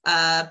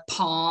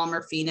Palm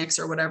or Phoenix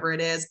or whatever it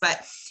is.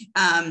 But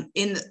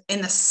in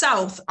the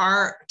South,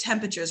 our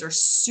temperatures are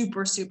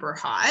super, super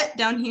hot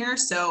down here.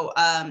 So,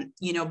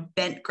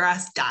 bent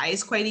grass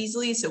dies quite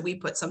easily. So we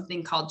put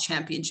something called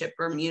Championship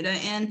Bermuda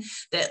in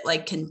that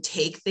like can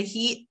take the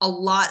heat. A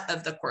lot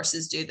of the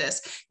courses do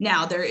this.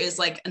 Now there is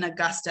like an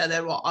Augusta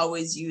that will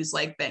always use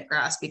like bent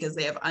grass because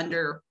they have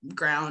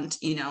underground,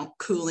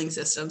 cooling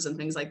systems and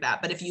things like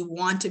that. But if you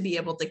want to be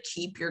able to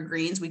keep your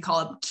greens, we call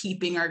it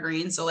keeping our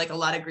greens. So like a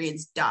lot of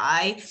greens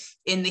die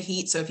in the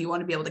heat. So if you want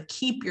to be able to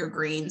keep your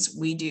greens,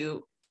 we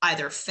do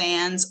either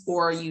fans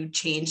or you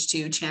change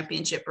to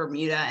Championship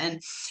Bermuda.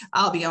 And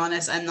I'll be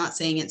honest, I'm not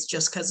saying it's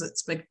just because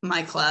it's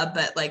my club,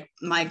 but like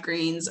my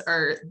greens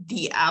are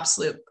the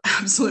absolute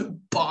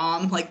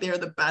bomb. Like they're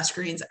the best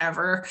greens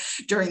ever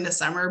during the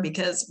summer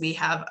because we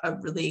have a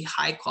really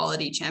high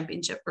quality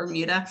Championship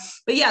Bermuda.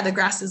 But yeah, the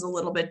grass is a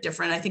little bit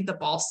different. I think the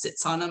ball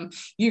sits on them.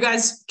 You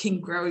guys can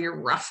grow your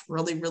rough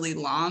really, really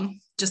long.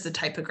 Just the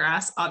type of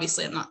grass.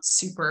 Obviously, I'm not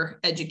super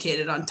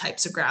educated on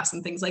types of grass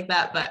and things like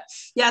that, but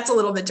yeah, it's a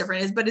little bit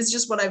different, but it's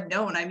just what I've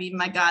known. I mean,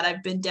 my God,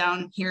 I've been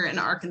down here in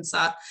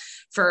Arkansas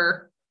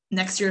for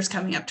next year's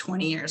coming up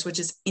 20 years, which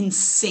is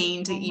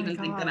insane to even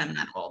think that I'm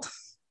that old.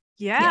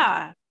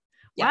 Yeah.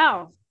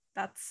 Wow.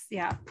 That's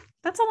a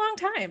long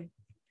time.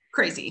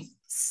 Crazy.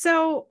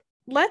 So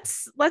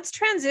let's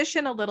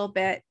transition a little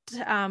bit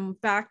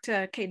back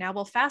to, okay, now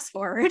we'll fast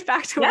forward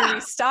back to where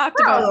we stopped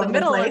about the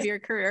middle of your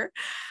career.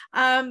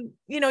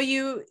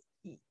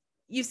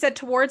 You said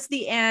towards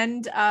the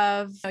end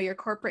of your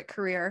corporate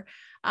career,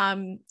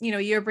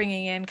 you're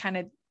bringing in kind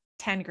of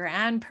 10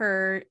 grand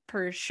per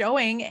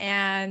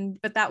showing,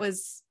 but that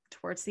was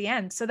towards the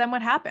end. So then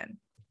what happened?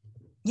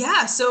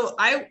 Yeah. So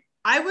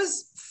I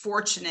was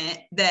fortunate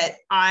that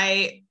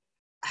I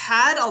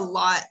had a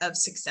lot of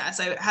success.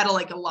 I had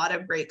a lot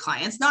of great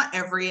clients. Not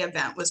every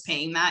event was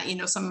paying that.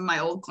 Some of my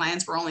old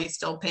clients were only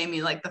still paying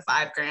me like the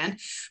 $5,000,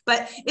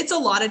 but it's a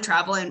lot of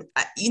travel. And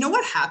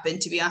what happened,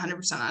 to be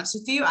 100% honest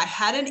with you, I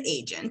had an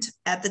agent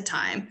at the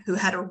time who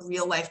had a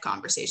real life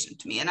conversation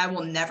to me. And I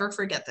will never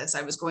forget this.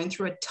 I was going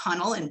through a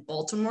tunnel in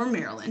Baltimore,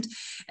 Maryland,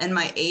 and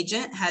my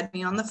agent had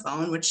me on the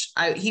phone,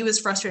 he was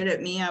frustrated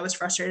at me. I was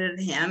frustrated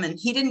at him, and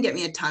he didn't get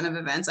me a ton of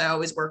events. I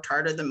always worked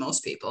harder than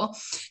most people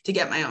to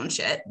get my own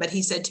shit. But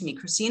he said to me,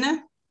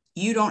 Christina,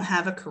 you don't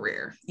have a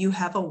career. You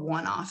have a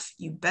one-off.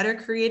 You better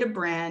create a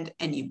brand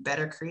and you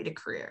better create a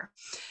career.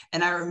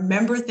 And I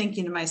remember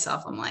thinking to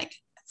myself, I'm like,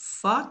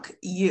 fuck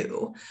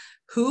you.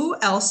 Who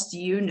else do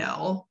you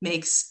know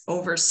makes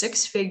over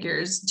 6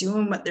 figures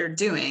doing what they're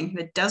doing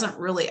that doesn't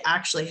really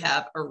actually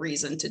have a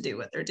reason to do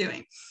what they're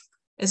doing?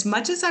 As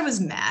much as I was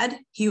mad,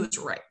 he was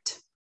right.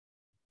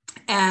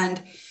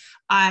 And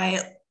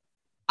I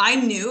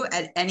knew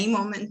at any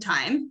moment in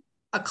time,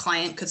 a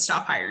client could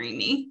stop hiring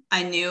me.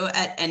 I knew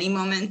at any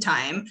moment in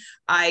time,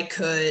 I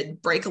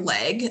could break a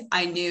leg.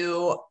 I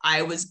knew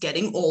I was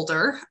getting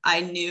older. I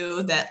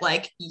knew that,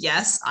 like,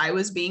 yes, I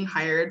was being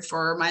hired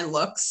for my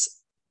looks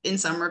in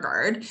some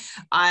regard.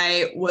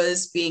 I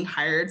was being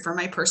hired for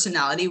my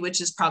personality, which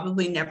is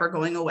probably never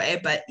going away.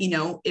 But,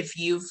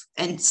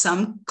 and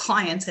some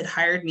clients had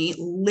hired me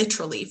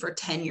literally for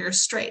 10 years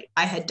straight.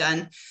 I had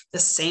done the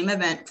same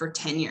event for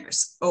 10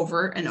 years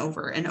over and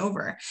over and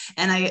over.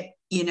 And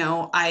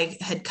I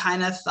had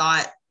kind of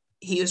thought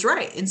he was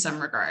right in some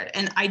regard.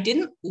 And I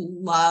didn't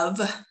love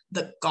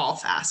the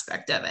golf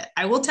aspect of it.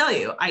 I will tell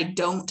you, I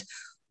don't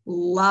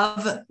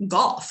love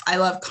golf. I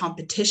love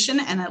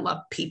competition and I love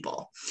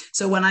people.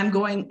 So when I'm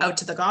going out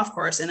to the golf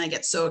course and I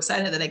get so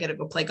excited that I get to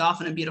go play golf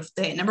on a beautiful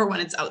day, number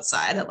one, it's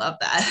outside. I love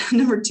that.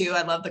 Number two,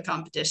 I love the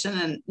competition.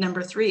 And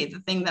number three,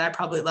 the thing that I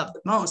probably love the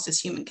most is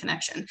human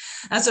connection.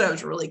 That's what I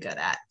was really good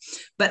at.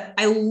 But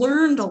I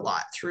learned a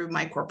lot through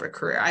my corporate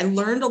career. I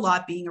learned a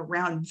lot being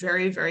around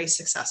very, very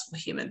successful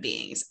human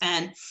beings.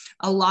 And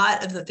a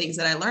lot of the things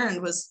that I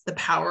learned was the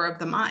power of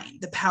the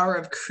mind, the power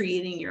of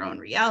creating your own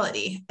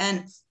reality.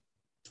 And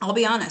I'll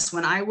be honest,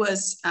 when I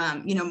was,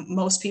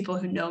 most people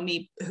who know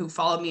me, who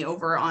follow me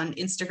over on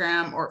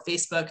Instagram or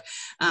Facebook,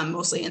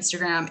 mostly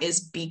Instagram, is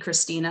B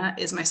Christina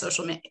is my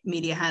social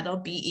media handle,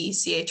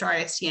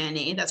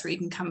 BECHRISTNE. That's where you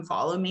can come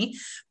follow me.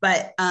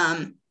 But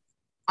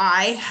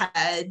I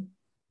had,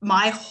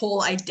 my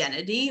whole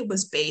identity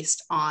was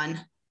based on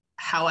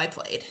how I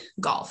played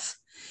golf.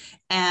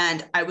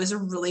 And I was a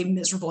really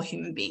miserable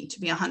human being, to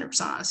be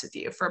 100% honest with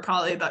you. For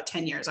probably about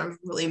 10 years, I was a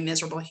really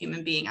miserable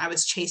human being. I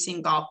was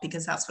chasing golf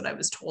because that's what I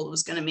was told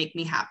was going to make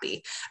me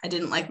happy. I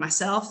didn't like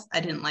myself. I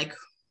didn't like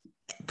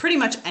pretty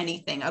much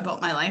anything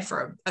about my life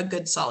for a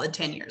good solid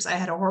 10 years. I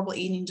had a horrible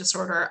eating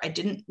disorder. I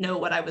didn't know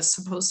what I was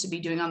supposed to be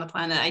doing on the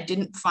planet. I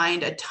didn't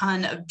find a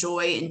ton of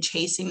joy in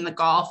chasing the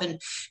golf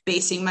and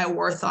basing my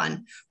worth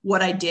on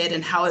what I did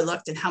and how I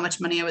looked and how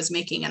much money I was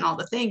making and all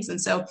the things. And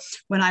so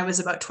when I was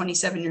about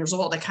 27 years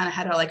old, I kind of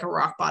had a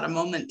rock bottom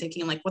moment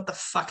thinking, like, what the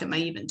fuck am I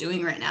even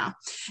doing right now?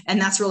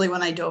 And that's really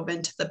when I dove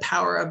into the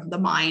power of the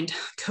mind,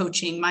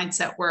 coaching,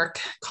 mindset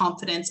work,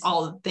 confidence,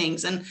 all of the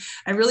things. And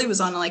I really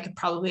was on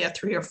probably a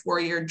 3 or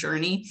 4 year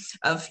journey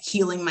of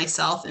healing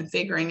myself and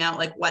figuring out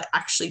what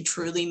actually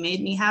truly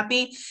made me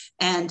happy.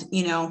 And,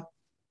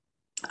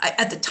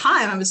 at the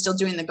time I was still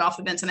doing the golf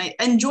events and I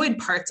enjoyed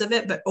parts of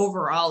it, but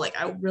overall,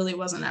 I really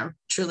wasn't a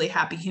truly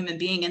happy human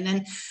being. And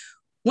then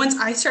once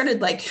I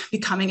started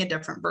becoming a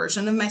different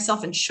version of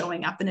myself and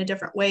showing up in a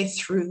different way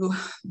through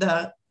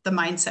the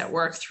mindset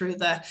work, through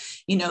the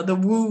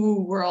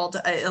woo-woo world,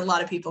 a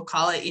lot of people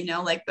call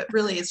it, but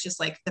really it's just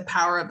the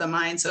power of the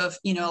mind. So if,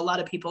 a lot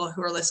of people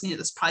who are listening to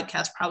this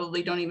podcast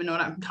probably don't even know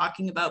what I'm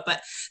talking about,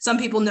 but some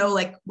people know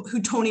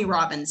who Tony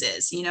Robbins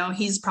is,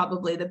 he's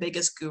probably the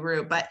biggest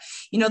guru, but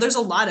there's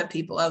a lot of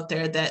people out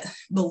there that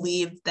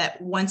believe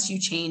that once you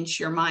change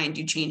your mind,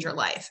 you change your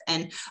life.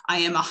 And I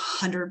am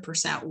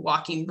 100%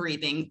 walking,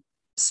 breathing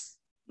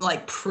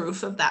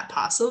proof of that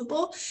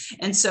possible.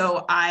 And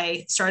so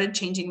I started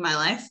changing my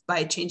life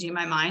by changing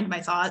my mind, my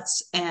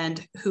thoughts,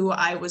 and who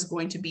I was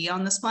going to be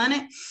on this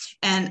planet.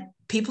 And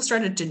people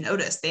started to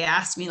notice. They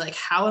asked me,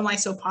 how am I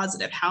so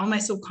positive? How am I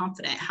so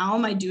confident? How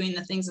am I doing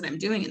the things that I'm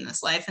doing in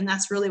this life? And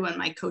that's really when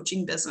my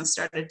coaching business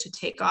started to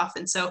take off.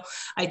 And so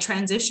I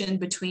transitioned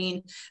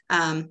between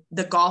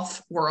the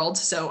golf world.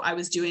 So I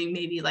was doing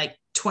maybe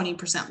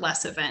 20%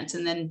 less events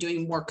and then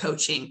doing more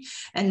coaching.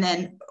 And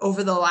then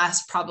over the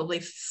last probably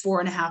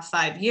 4.5,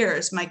 5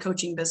 years, my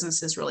coaching business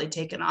has really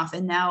taken off.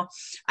 And now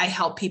I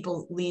help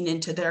people lean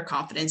into their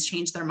confidence,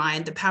 change their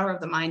mind. The power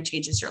of the mind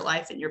changes your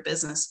life and your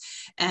business.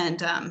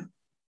 And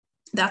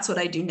that's what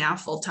I do now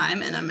full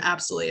time. And I'm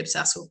absolutely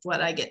obsessed with what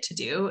I get to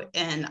do.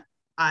 And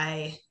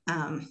that's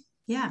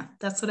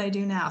what I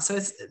do now.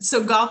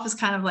 So golf is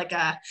kind of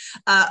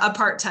a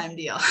part-time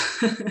deal.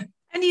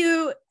 And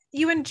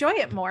you enjoy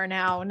it more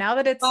now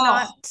that it's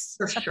not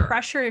a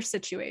pressure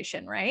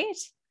situation, right?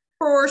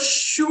 For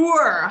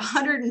sure.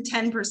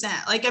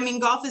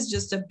 110%. Golf is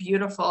just a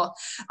beautiful,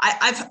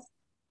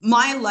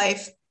 my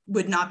life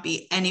would not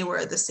be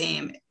anywhere the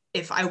same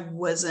if I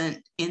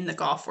wasn't in the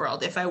golf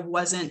world, if I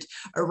wasn't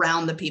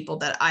around the people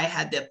that I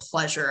had the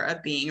pleasure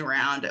of being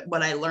around,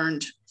 what I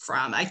learned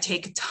from. I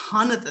take a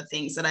ton of the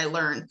things that I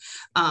learned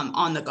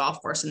on the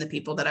golf course and the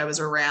people that I was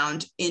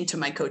around into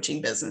my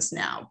coaching business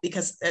now,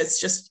 because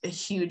it's just a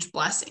huge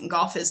blessing.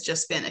 Golf has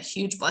just been a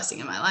huge blessing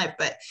in my life.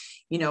 But,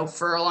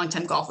 for a long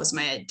time, golf was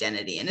my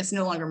identity, and it's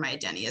no longer my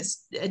identity.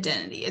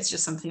 It's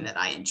just something that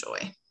I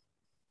enjoy.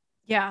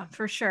 Yeah,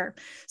 for sure.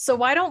 So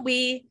why don't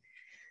we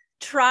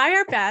try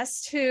our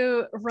best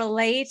to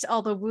relate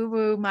all the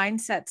woo-woo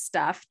mindset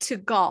stuff to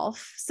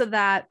golf so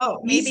that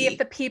maybe if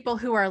the people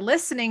who are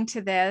listening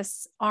to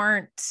this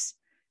aren't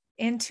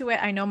into it,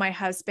 I know my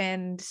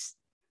husband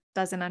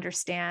doesn't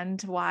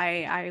understand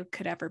why I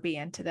could ever be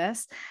into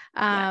this.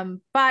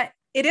 But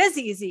it is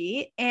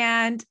easy.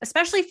 And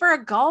especially for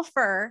a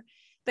golfer,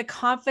 the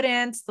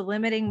confidence, the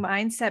limiting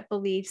mindset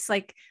beliefs,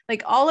 like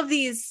all of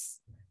these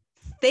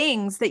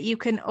things that you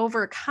can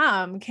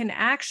overcome can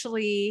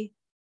actually,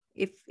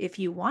 if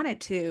you wanted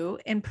to,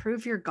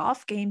 improve your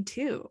golf game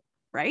too,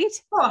 right?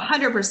 Oh,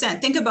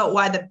 100%. Think about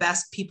why the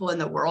best people in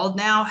the world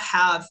now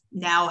have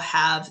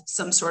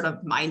some sort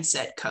of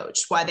mindset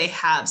coach, why they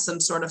have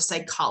some sort of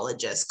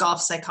psychologist,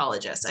 golf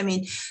psychologist. I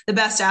mean, the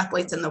best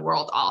athletes in the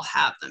world all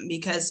have them,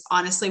 because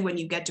honestly, when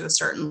you get to a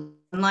certain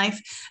life,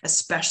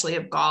 especially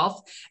of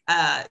golf,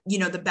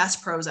 the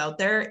best pros out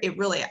there, it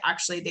really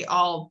actually, they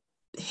all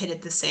hit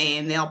it the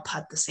same, they all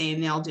putt the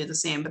same, they all do the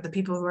same. But the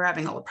people who are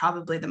having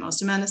probably the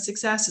most amount of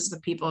success is the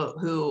people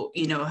who,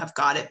 have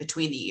got it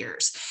between the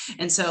ears.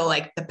 And so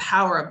like the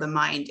power of the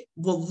mind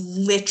will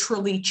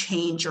literally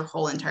change your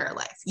whole entire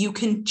life. You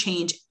can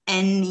change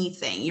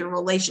anything, your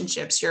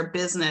relationships, your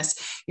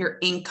business, your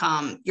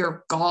income,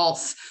 your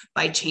golf,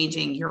 by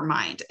changing your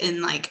mind.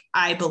 And like,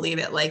 I believe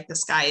it, like the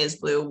sky is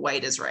blue,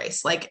 white is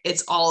rice. Like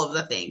it's all of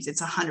the things.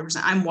 It's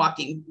 100%. I'm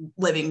walking,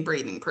 living,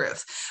 breathing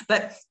proof.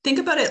 But think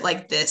about it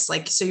like this,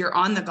 like, so you're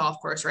on the golf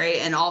course, right?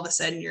 And all of a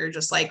sudden you're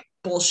just like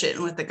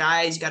bullshitting with the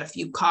guys. You got a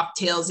few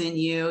cocktails in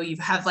you. You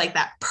have like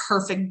that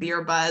perfect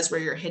beer buzz where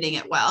you're hitting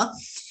it well.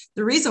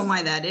 The reason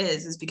why that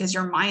is because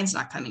your mind's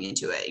not coming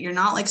into it. You're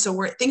not like,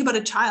 think about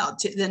a child.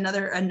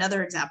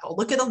 Another example,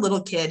 look at a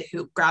little kid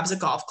who grabs a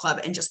golf club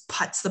and just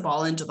puts the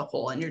ball into the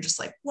hole. And you're just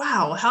like,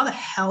 wow, how the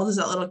hell does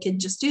that little kid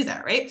just do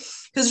that? Right?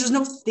 Because there's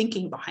no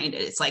thinking behind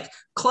it. It's like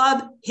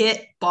club,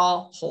 hit,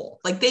 ball,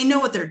 hole. Like they know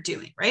what they're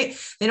doing, right?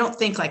 They don't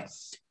think like,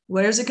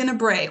 where's it going to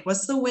break?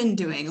 What's the wind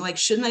doing? Like,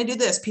 shouldn't I do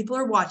this? People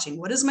are watching.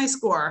 What is my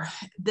score?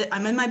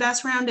 I'm in my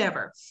best round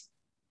ever.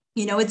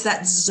 It's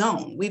that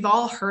zone. We've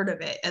all heard of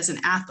it as an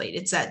athlete.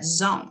 It's that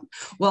zone.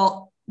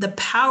 Well, the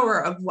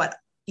power of what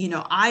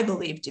I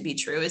believe to be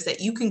true is that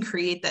you can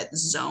create that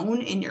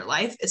zone in your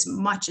life as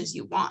much as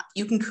you want.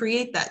 You can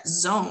create that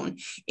zone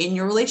in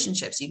your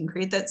relationships. You can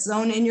create that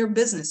zone in your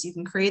business. You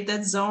can create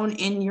that zone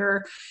in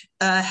your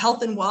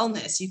health and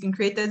wellness. You can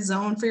create that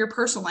zone for your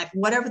personal life,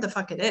 whatever the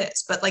fuck it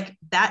is. But like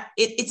that,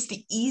 it's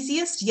the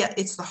easiest, yet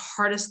it's the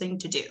hardest thing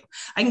to do.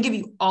 I can give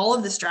you all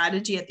of the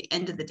strategy at the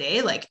end of the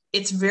day. Like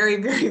it's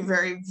very, very,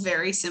 very,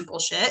 very simple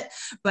shit.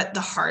 But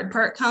the hard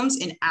part comes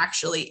in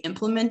actually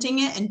implementing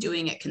it and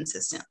doing it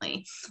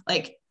consistently.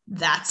 Like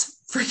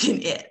that's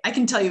freaking it. I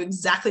can tell you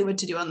exactly what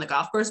to do on the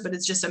golf course, but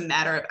it's just a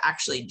matter of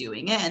actually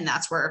doing it. And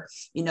that's where,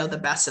 the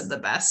best of the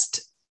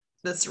best,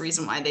 that's the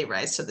reason why they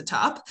rise to the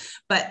top.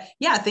 But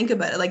yeah, think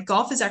about it. Like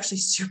golf is actually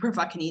super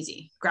fucking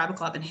easy. Grab a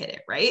club and hit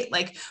it, right?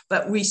 Like,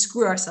 but we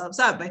screw ourselves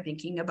up by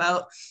thinking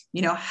about,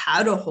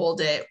 how to hold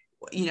it,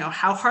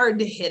 how hard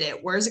to hit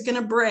it. Where's it going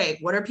to break?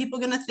 What are people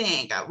going to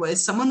think?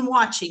 Was someone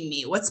watching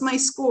me? What's my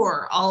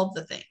score? All of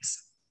the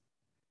things.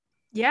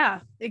 Yeah,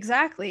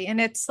 exactly. And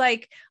it's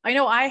like, I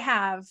know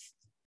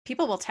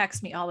people will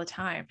text me all the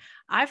time.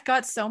 I've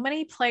got so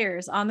many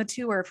players on the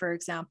tour, for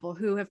example,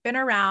 who have been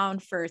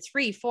around for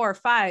 3, 4,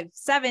 5,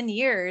 7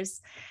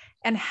 years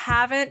and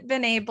haven't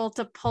been able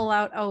to pull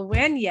out a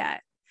win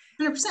yet.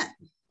 100%.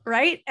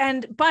 Right.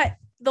 But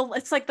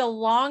it's like the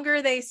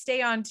longer they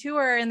stay on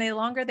tour and the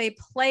longer they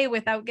play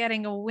without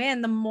getting a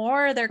win, the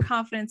more their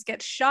confidence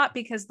gets shot,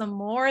 because the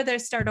more they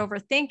start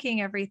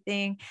overthinking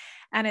everything,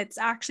 and it's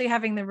actually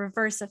having the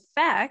reverse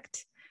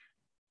effect.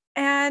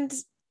 And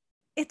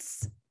it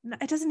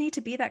doesn't need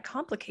to be that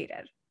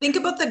complicated. Think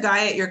about the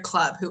guy at your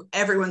club who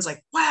everyone's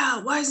like,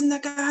 wow, why isn't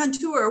that guy on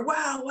tour?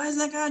 Wow, why isn't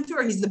that guy on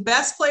tour? He's the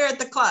best player at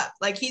the club.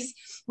 Like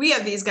we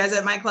have these guys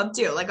at my club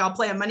too. Like I'll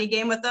play a money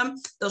game with them.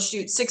 They'll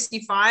shoot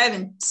 65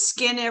 and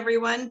skin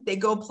everyone. They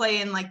go play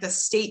in like the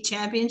state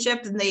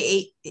championship and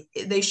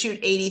they shoot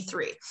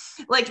 83.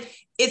 Like,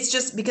 it's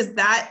just because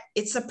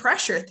it's a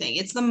pressure thing.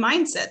 It's the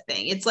mindset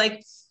thing. It's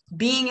like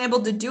being able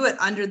to do it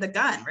under the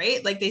gun,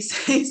 right? Like they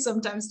say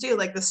sometimes too,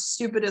 like the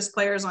stupidest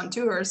players on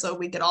tour. So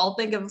we could all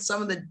think of some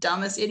of the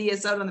dumbest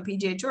idiots out on the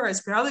PGA Tour.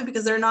 It's probably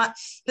because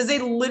they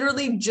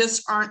literally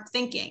just aren't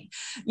thinking.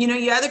 You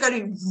either got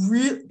to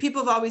be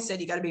people have always said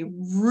you got to be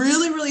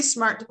really, really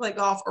smart to play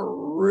golf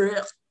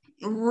or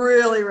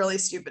really, really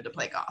stupid to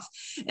play golf.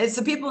 It's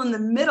the people in the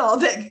middle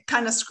that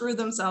kind of screw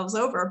themselves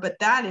over, but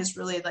that is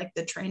really like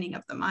the training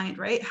of the mind,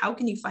 right? How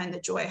can you find the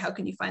joy? How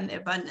can you find the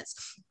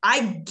abundance?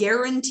 I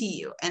guarantee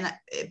you, and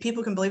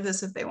people can believe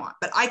this if they want,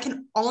 but I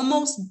can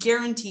almost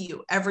guarantee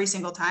you every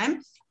single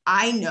time,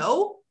 I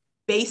know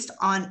based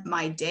on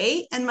my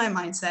day and my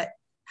mindset,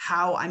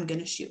 how I'm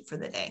going to shoot for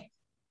the day.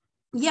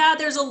 Yeah,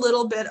 there's a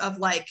little bit of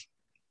like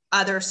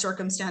other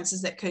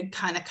circumstances that could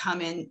kind of come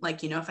in,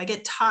 like, if I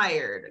get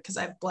tired because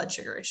I have blood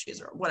sugar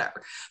issues or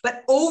whatever.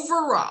 But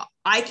overall,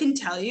 I can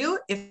tell you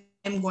if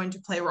I'm going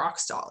to play rock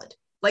solid.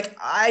 Like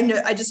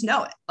I just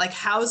know it. Like,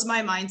 how's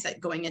my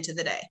mindset going into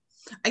the day?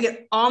 I can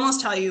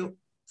almost tell you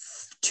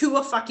to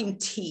a fucking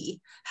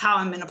T how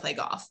I'm going to play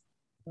golf,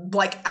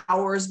 like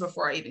hours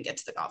before I even get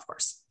to the golf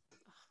course.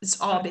 It's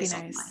all based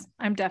on mine.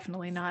 I'm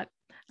definitely not.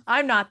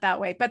 I'm not that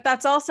way, but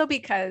that's also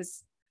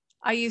because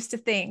I used to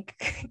think,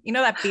 you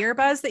know, that beer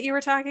buzz that you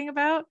were talking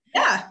about?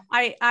 Yeah.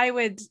 I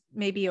would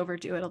maybe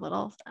overdo it a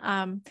little.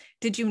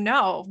 Did you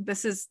know,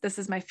 this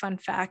is my fun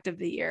fact of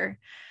the year.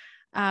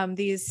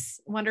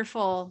 These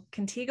wonderful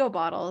Contigo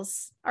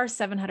bottles are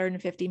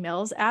 750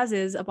 mils, as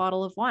is a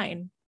bottle of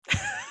wine. No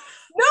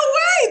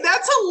way.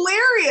 That's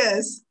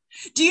hilarious.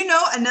 Do you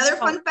know another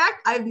fun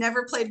fact? I've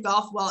never played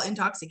golf while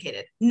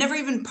intoxicated. Never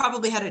even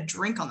probably had a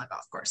drink on the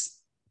golf course.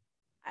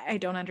 I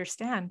don't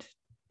understand.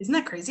 Isn't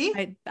that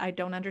crazy? I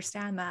don't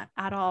understand that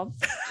at all.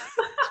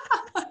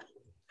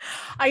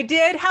 I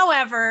did,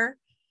 however,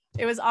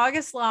 it was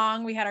August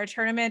long. We had our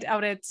tournament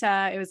out at,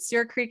 it was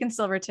Stewart Creek and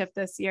Silvertip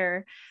this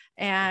year,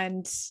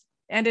 and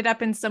ended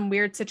up in some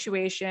weird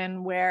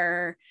situation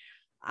where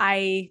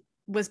I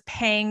was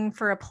paying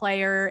for a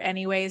player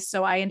anyways.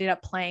 So I ended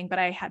up playing, but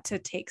I had to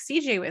take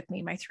CJ with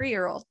me, my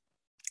 3-year-old.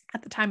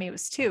 At the time he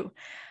was 2.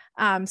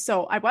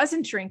 So I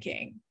wasn't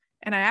drinking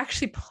and I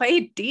actually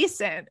played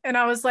decent. And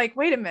I was like,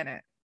 wait a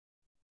minute.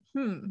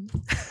 Maybe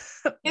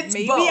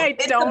both. I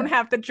don't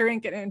have to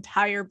drink an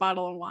entire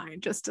bottle of wine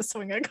just to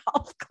swing a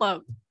golf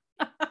club.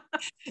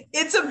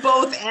 It's a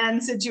both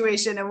and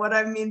situation. And what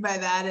I mean by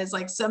that is,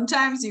 like,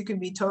 sometimes you can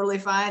be totally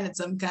fine and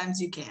sometimes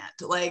you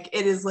can't. Like,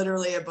 it is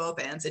literally a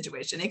both and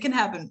situation. It can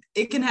happen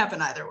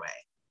either way.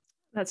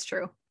 That's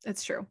true.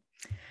 It's true.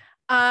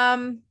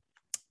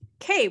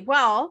 Okay.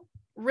 Well,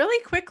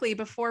 really quickly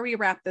before we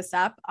wrap this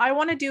up, I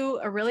want to do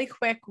a really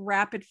quick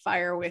rapid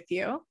fire with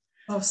you.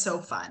 Oh, so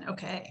fun.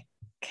 Okay.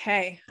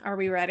 Are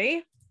we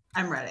ready?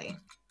 I'm ready.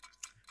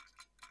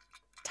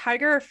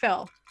 Tiger or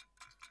Phil?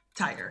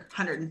 Tiger,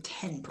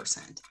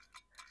 110%.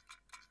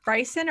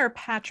 Bryson or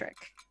Patrick?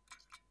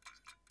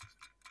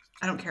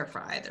 I don't care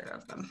for either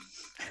of them.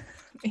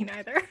 Me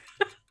neither.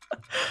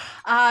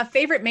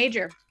 Favorite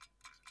major?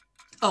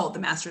 Oh, the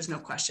Masters, no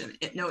question.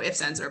 No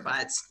ifs, ands, or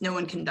buts. No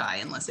one can die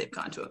unless they've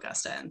gone to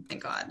Augusta, and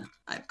thank God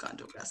I've gone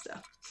to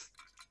Augusta.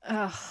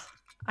 Ugh,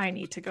 I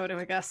need to go to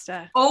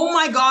Augusta. Oh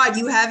my God,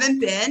 you haven't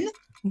been?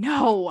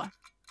 No.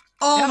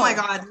 Oh my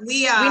God,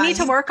 Leah. We need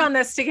to work on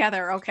this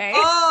together, okay?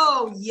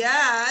 Oh,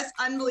 yes.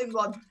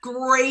 Unbelievable.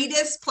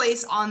 Greatest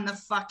place on the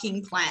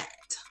fucking planet.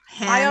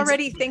 I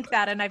already think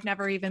that, and I've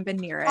never even been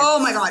near it. Oh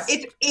my God.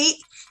 It's 8.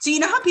 So you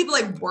know how people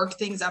like work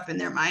things up in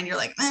their mind? You're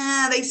like,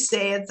 they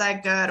say it's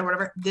that good or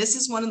whatever. This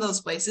is one of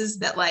those places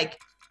that like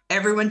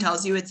everyone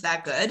tells you it's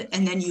that good,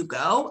 and then you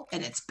go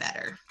and it's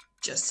better,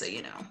 just so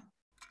you know.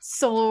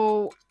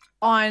 So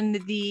on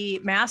the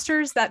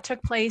Masters that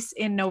took place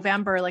in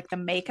November, like the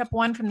makeup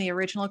one from the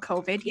original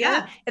COVID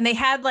year, and they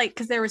had like,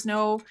 because there was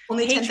no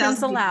only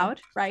patrons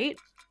allowed, right?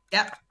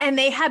 Yep. And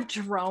they had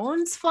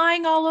drones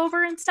flying all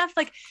over and stuff.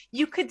 Like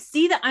you could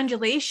see the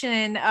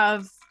undulation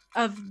of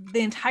the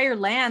entire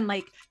land,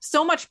 like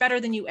so much better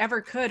than you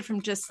ever could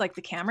from just like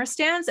the camera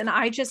stands. And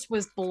I just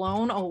was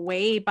blown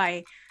away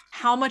by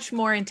how much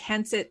more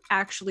intense it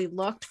actually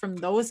looked from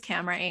those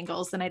camera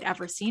angles than I'd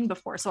ever seen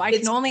before. So I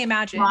can only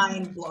imagine.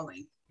 Mind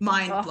blowing.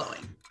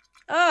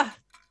 Oh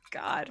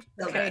God.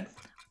 So okay. Good.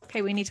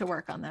 Okay. We need to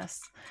work on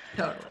this.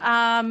 Totally.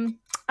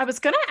 I was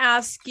going to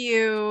ask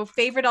you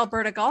favorite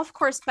Alberta golf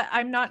course, but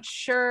I'm not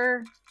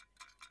sure.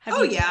 Have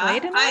you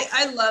played enough?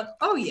 I love,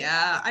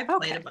 I've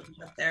played a bunch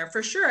up there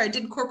for sure. I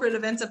did corporate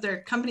events up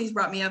there. Companies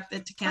brought me up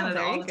into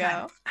Canada all the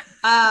time.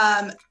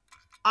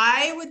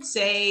 I would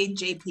say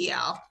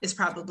JPL is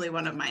probably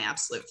one of my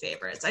absolute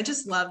favorites. I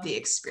just love the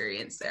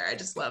experience there. I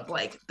just love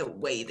like the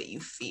way that you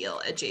feel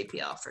at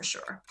JPL for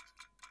sure.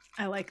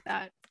 I like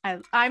that.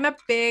 I'm a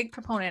big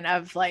proponent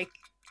of like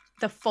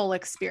the full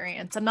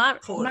experience. I'm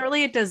not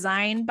really a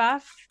design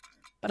buff,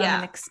 but I'm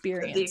an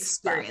experience. The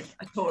experience,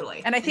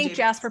 totally. And I think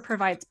Jasper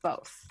provides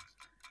both.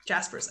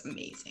 Jasper's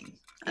amazing.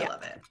 I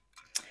love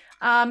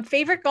it.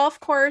 Favorite golf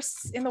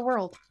course in the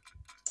world?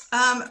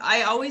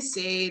 I always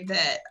say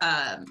that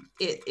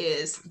it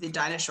is the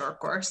Dinah Shore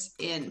course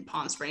in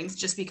Palm Springs,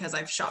 just because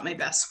I've shot my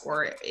best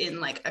score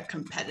in like a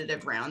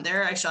competitive round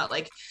there. I shot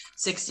like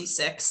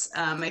 66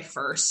 my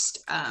first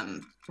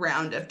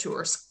round of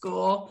tour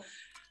school.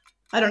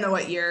 I don't know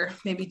what year,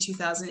 maybe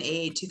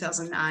 2008,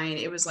 2009.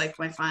 It was like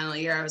my final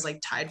year. I was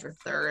like tied for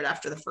third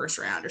after the first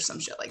round or some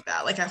shit like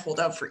that. Like I holed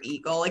out for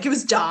eagle. Like it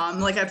was dumb.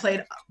 Like I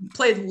played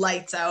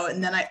lights out,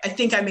 and then I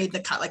think I made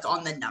the cut like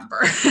on the number.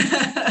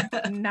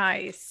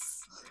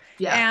 Nice.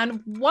 Yeah.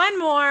 And one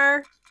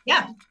more.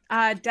 Yeah.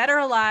 Dead or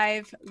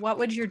alive, what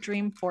would your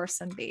dream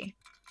foursome be?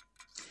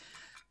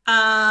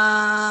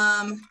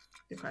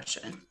 Good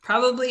question.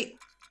 Probably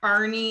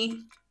Arnie,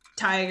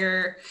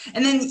 Tiger,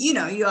 and then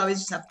you always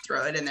just have to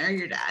throw it in there,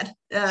 your dad.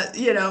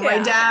 My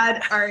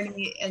dad,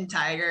 Arnie, and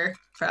Tiger,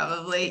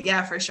 probably.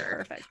 Yeah, for sure.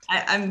 Perfect.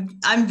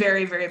 I'm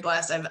very, very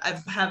blessed.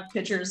 I've have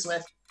pictures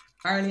with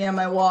Arnie on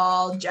my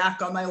wall,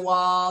 Jack on my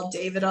wall,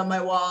 David on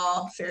my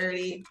wall,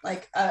 Faraday.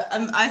 Like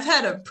I've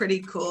had a pretty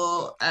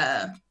cool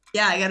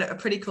Yeah, I got a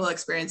pretty cool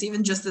experience.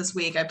 Even just this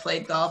week, I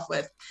played golf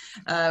with,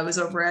 was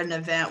over at an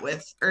event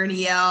with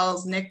Ernie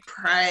Els, Nick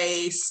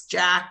Price,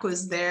 Jack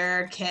was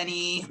there,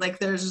 Kenny, like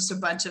there's just a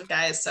bunch of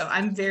guys. So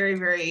I'm very,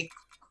 very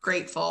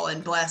grateful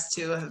and blessed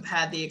to have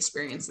had the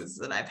experiences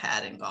that I've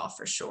had in golf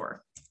for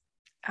sure.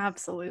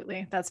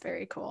 Absolutely. That's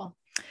very cool.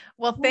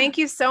 Well, thank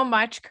you so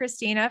much,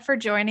 Christina, for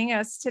joining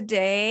us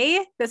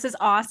today. This is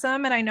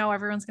awesome. And I know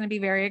everyone's going to be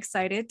very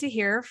excited to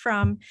hear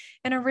from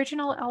an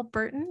original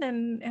Albertan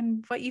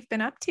and what you've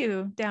been up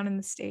to down in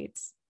the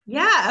States.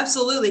 Yeah,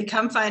 absolutely.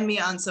 Come find me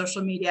on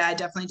social media. I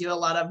definitely do a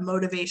lot of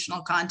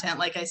motivational content.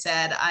 Like I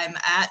said, I'm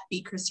at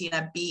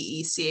BChristina,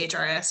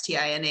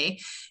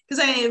 BECHRSTINA,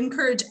 because I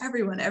encourage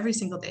everyone every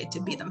single day to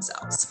be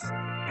themselves.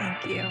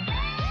 Thank you.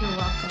 You're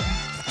welcome.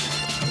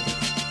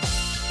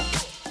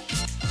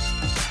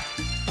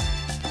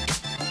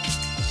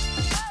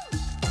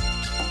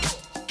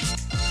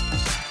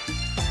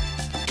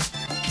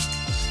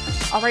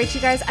 All right,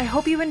 you guys, I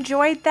hope you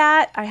enjoyed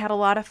that. I had a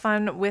lot of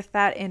fun with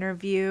that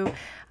interview.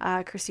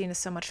 Christine is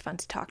so much fun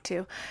to talk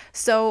to.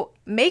 So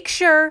make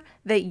sure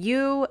that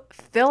you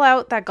fill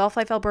out that Golf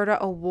Life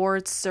Alberta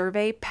Awards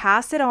survey.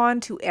 Pass it on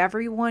to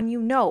everyone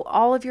you know,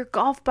 all of your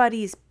golf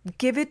buddies.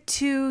 Give it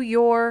to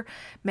your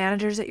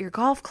managers at your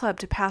golf club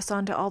to pass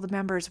on to all the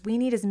members. We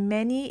need as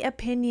many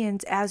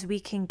opinions as we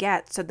can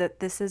get so that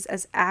this is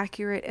as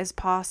accurate as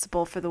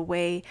possible for the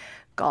way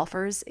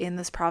golfers in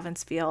this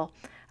province feel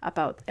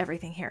about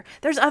everything here.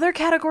 There's other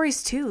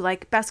categories too,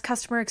 like best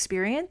customer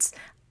experience.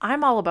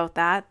 I'm all about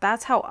that.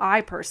 That's how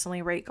I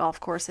personally rate golf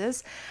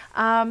courses.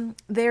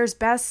 There's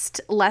best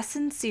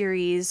lesson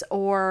series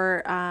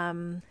or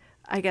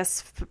I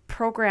guess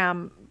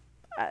program.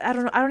 I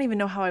don't even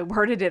know how I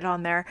worded it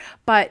on there,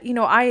 but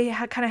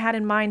I kind of had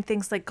in mind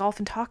things like Golf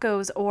and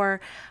Tacos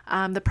or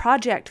the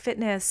Project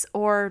Fitness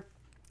or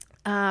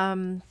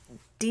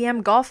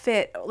DM Golf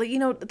Fit.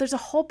 There's a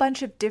whole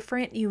bunch of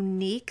different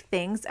unique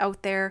things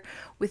out there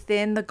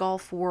within the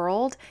golf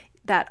world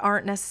that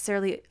aren't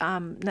necessarily,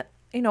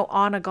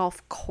 on a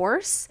golf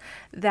course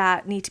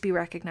that need to be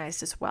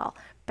recognized as well.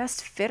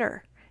 Best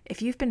fitter.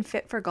 If you've been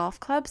fit for golf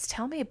clubs,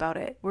 tell me about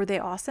it. Were they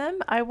awesome?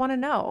 I want to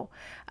know.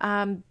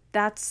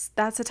 That's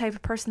the type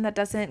of person that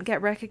doesn't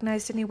get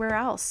recognized anywhere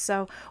else.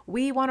 So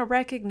we want to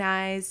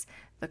recognize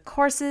the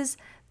courses,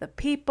 the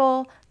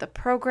people, the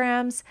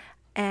programs,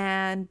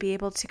 and be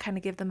able to kind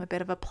of give them a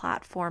bit of a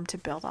platform to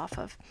build off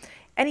of.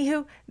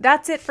 Anywho,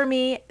 that's it for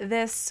me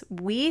this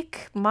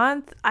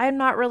month. I'm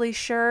not really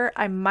sure.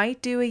 I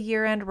might do a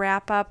year-end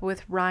wrap-up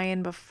with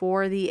Ryan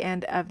before the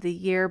end of the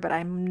year, but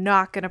I'm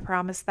not going to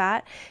promise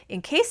that.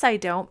 In case I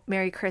don't,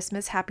 Merry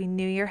Christmas, Happy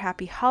New Year,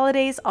 Happy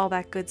Holidays, all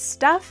that good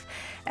stuff.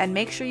 And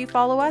make sure you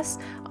follow us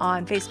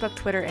on Facebook,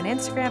 Twitter, and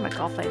Instagram at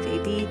Golf Life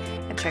AB,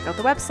 and check out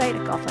the website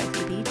at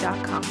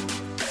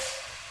golflifeab.com.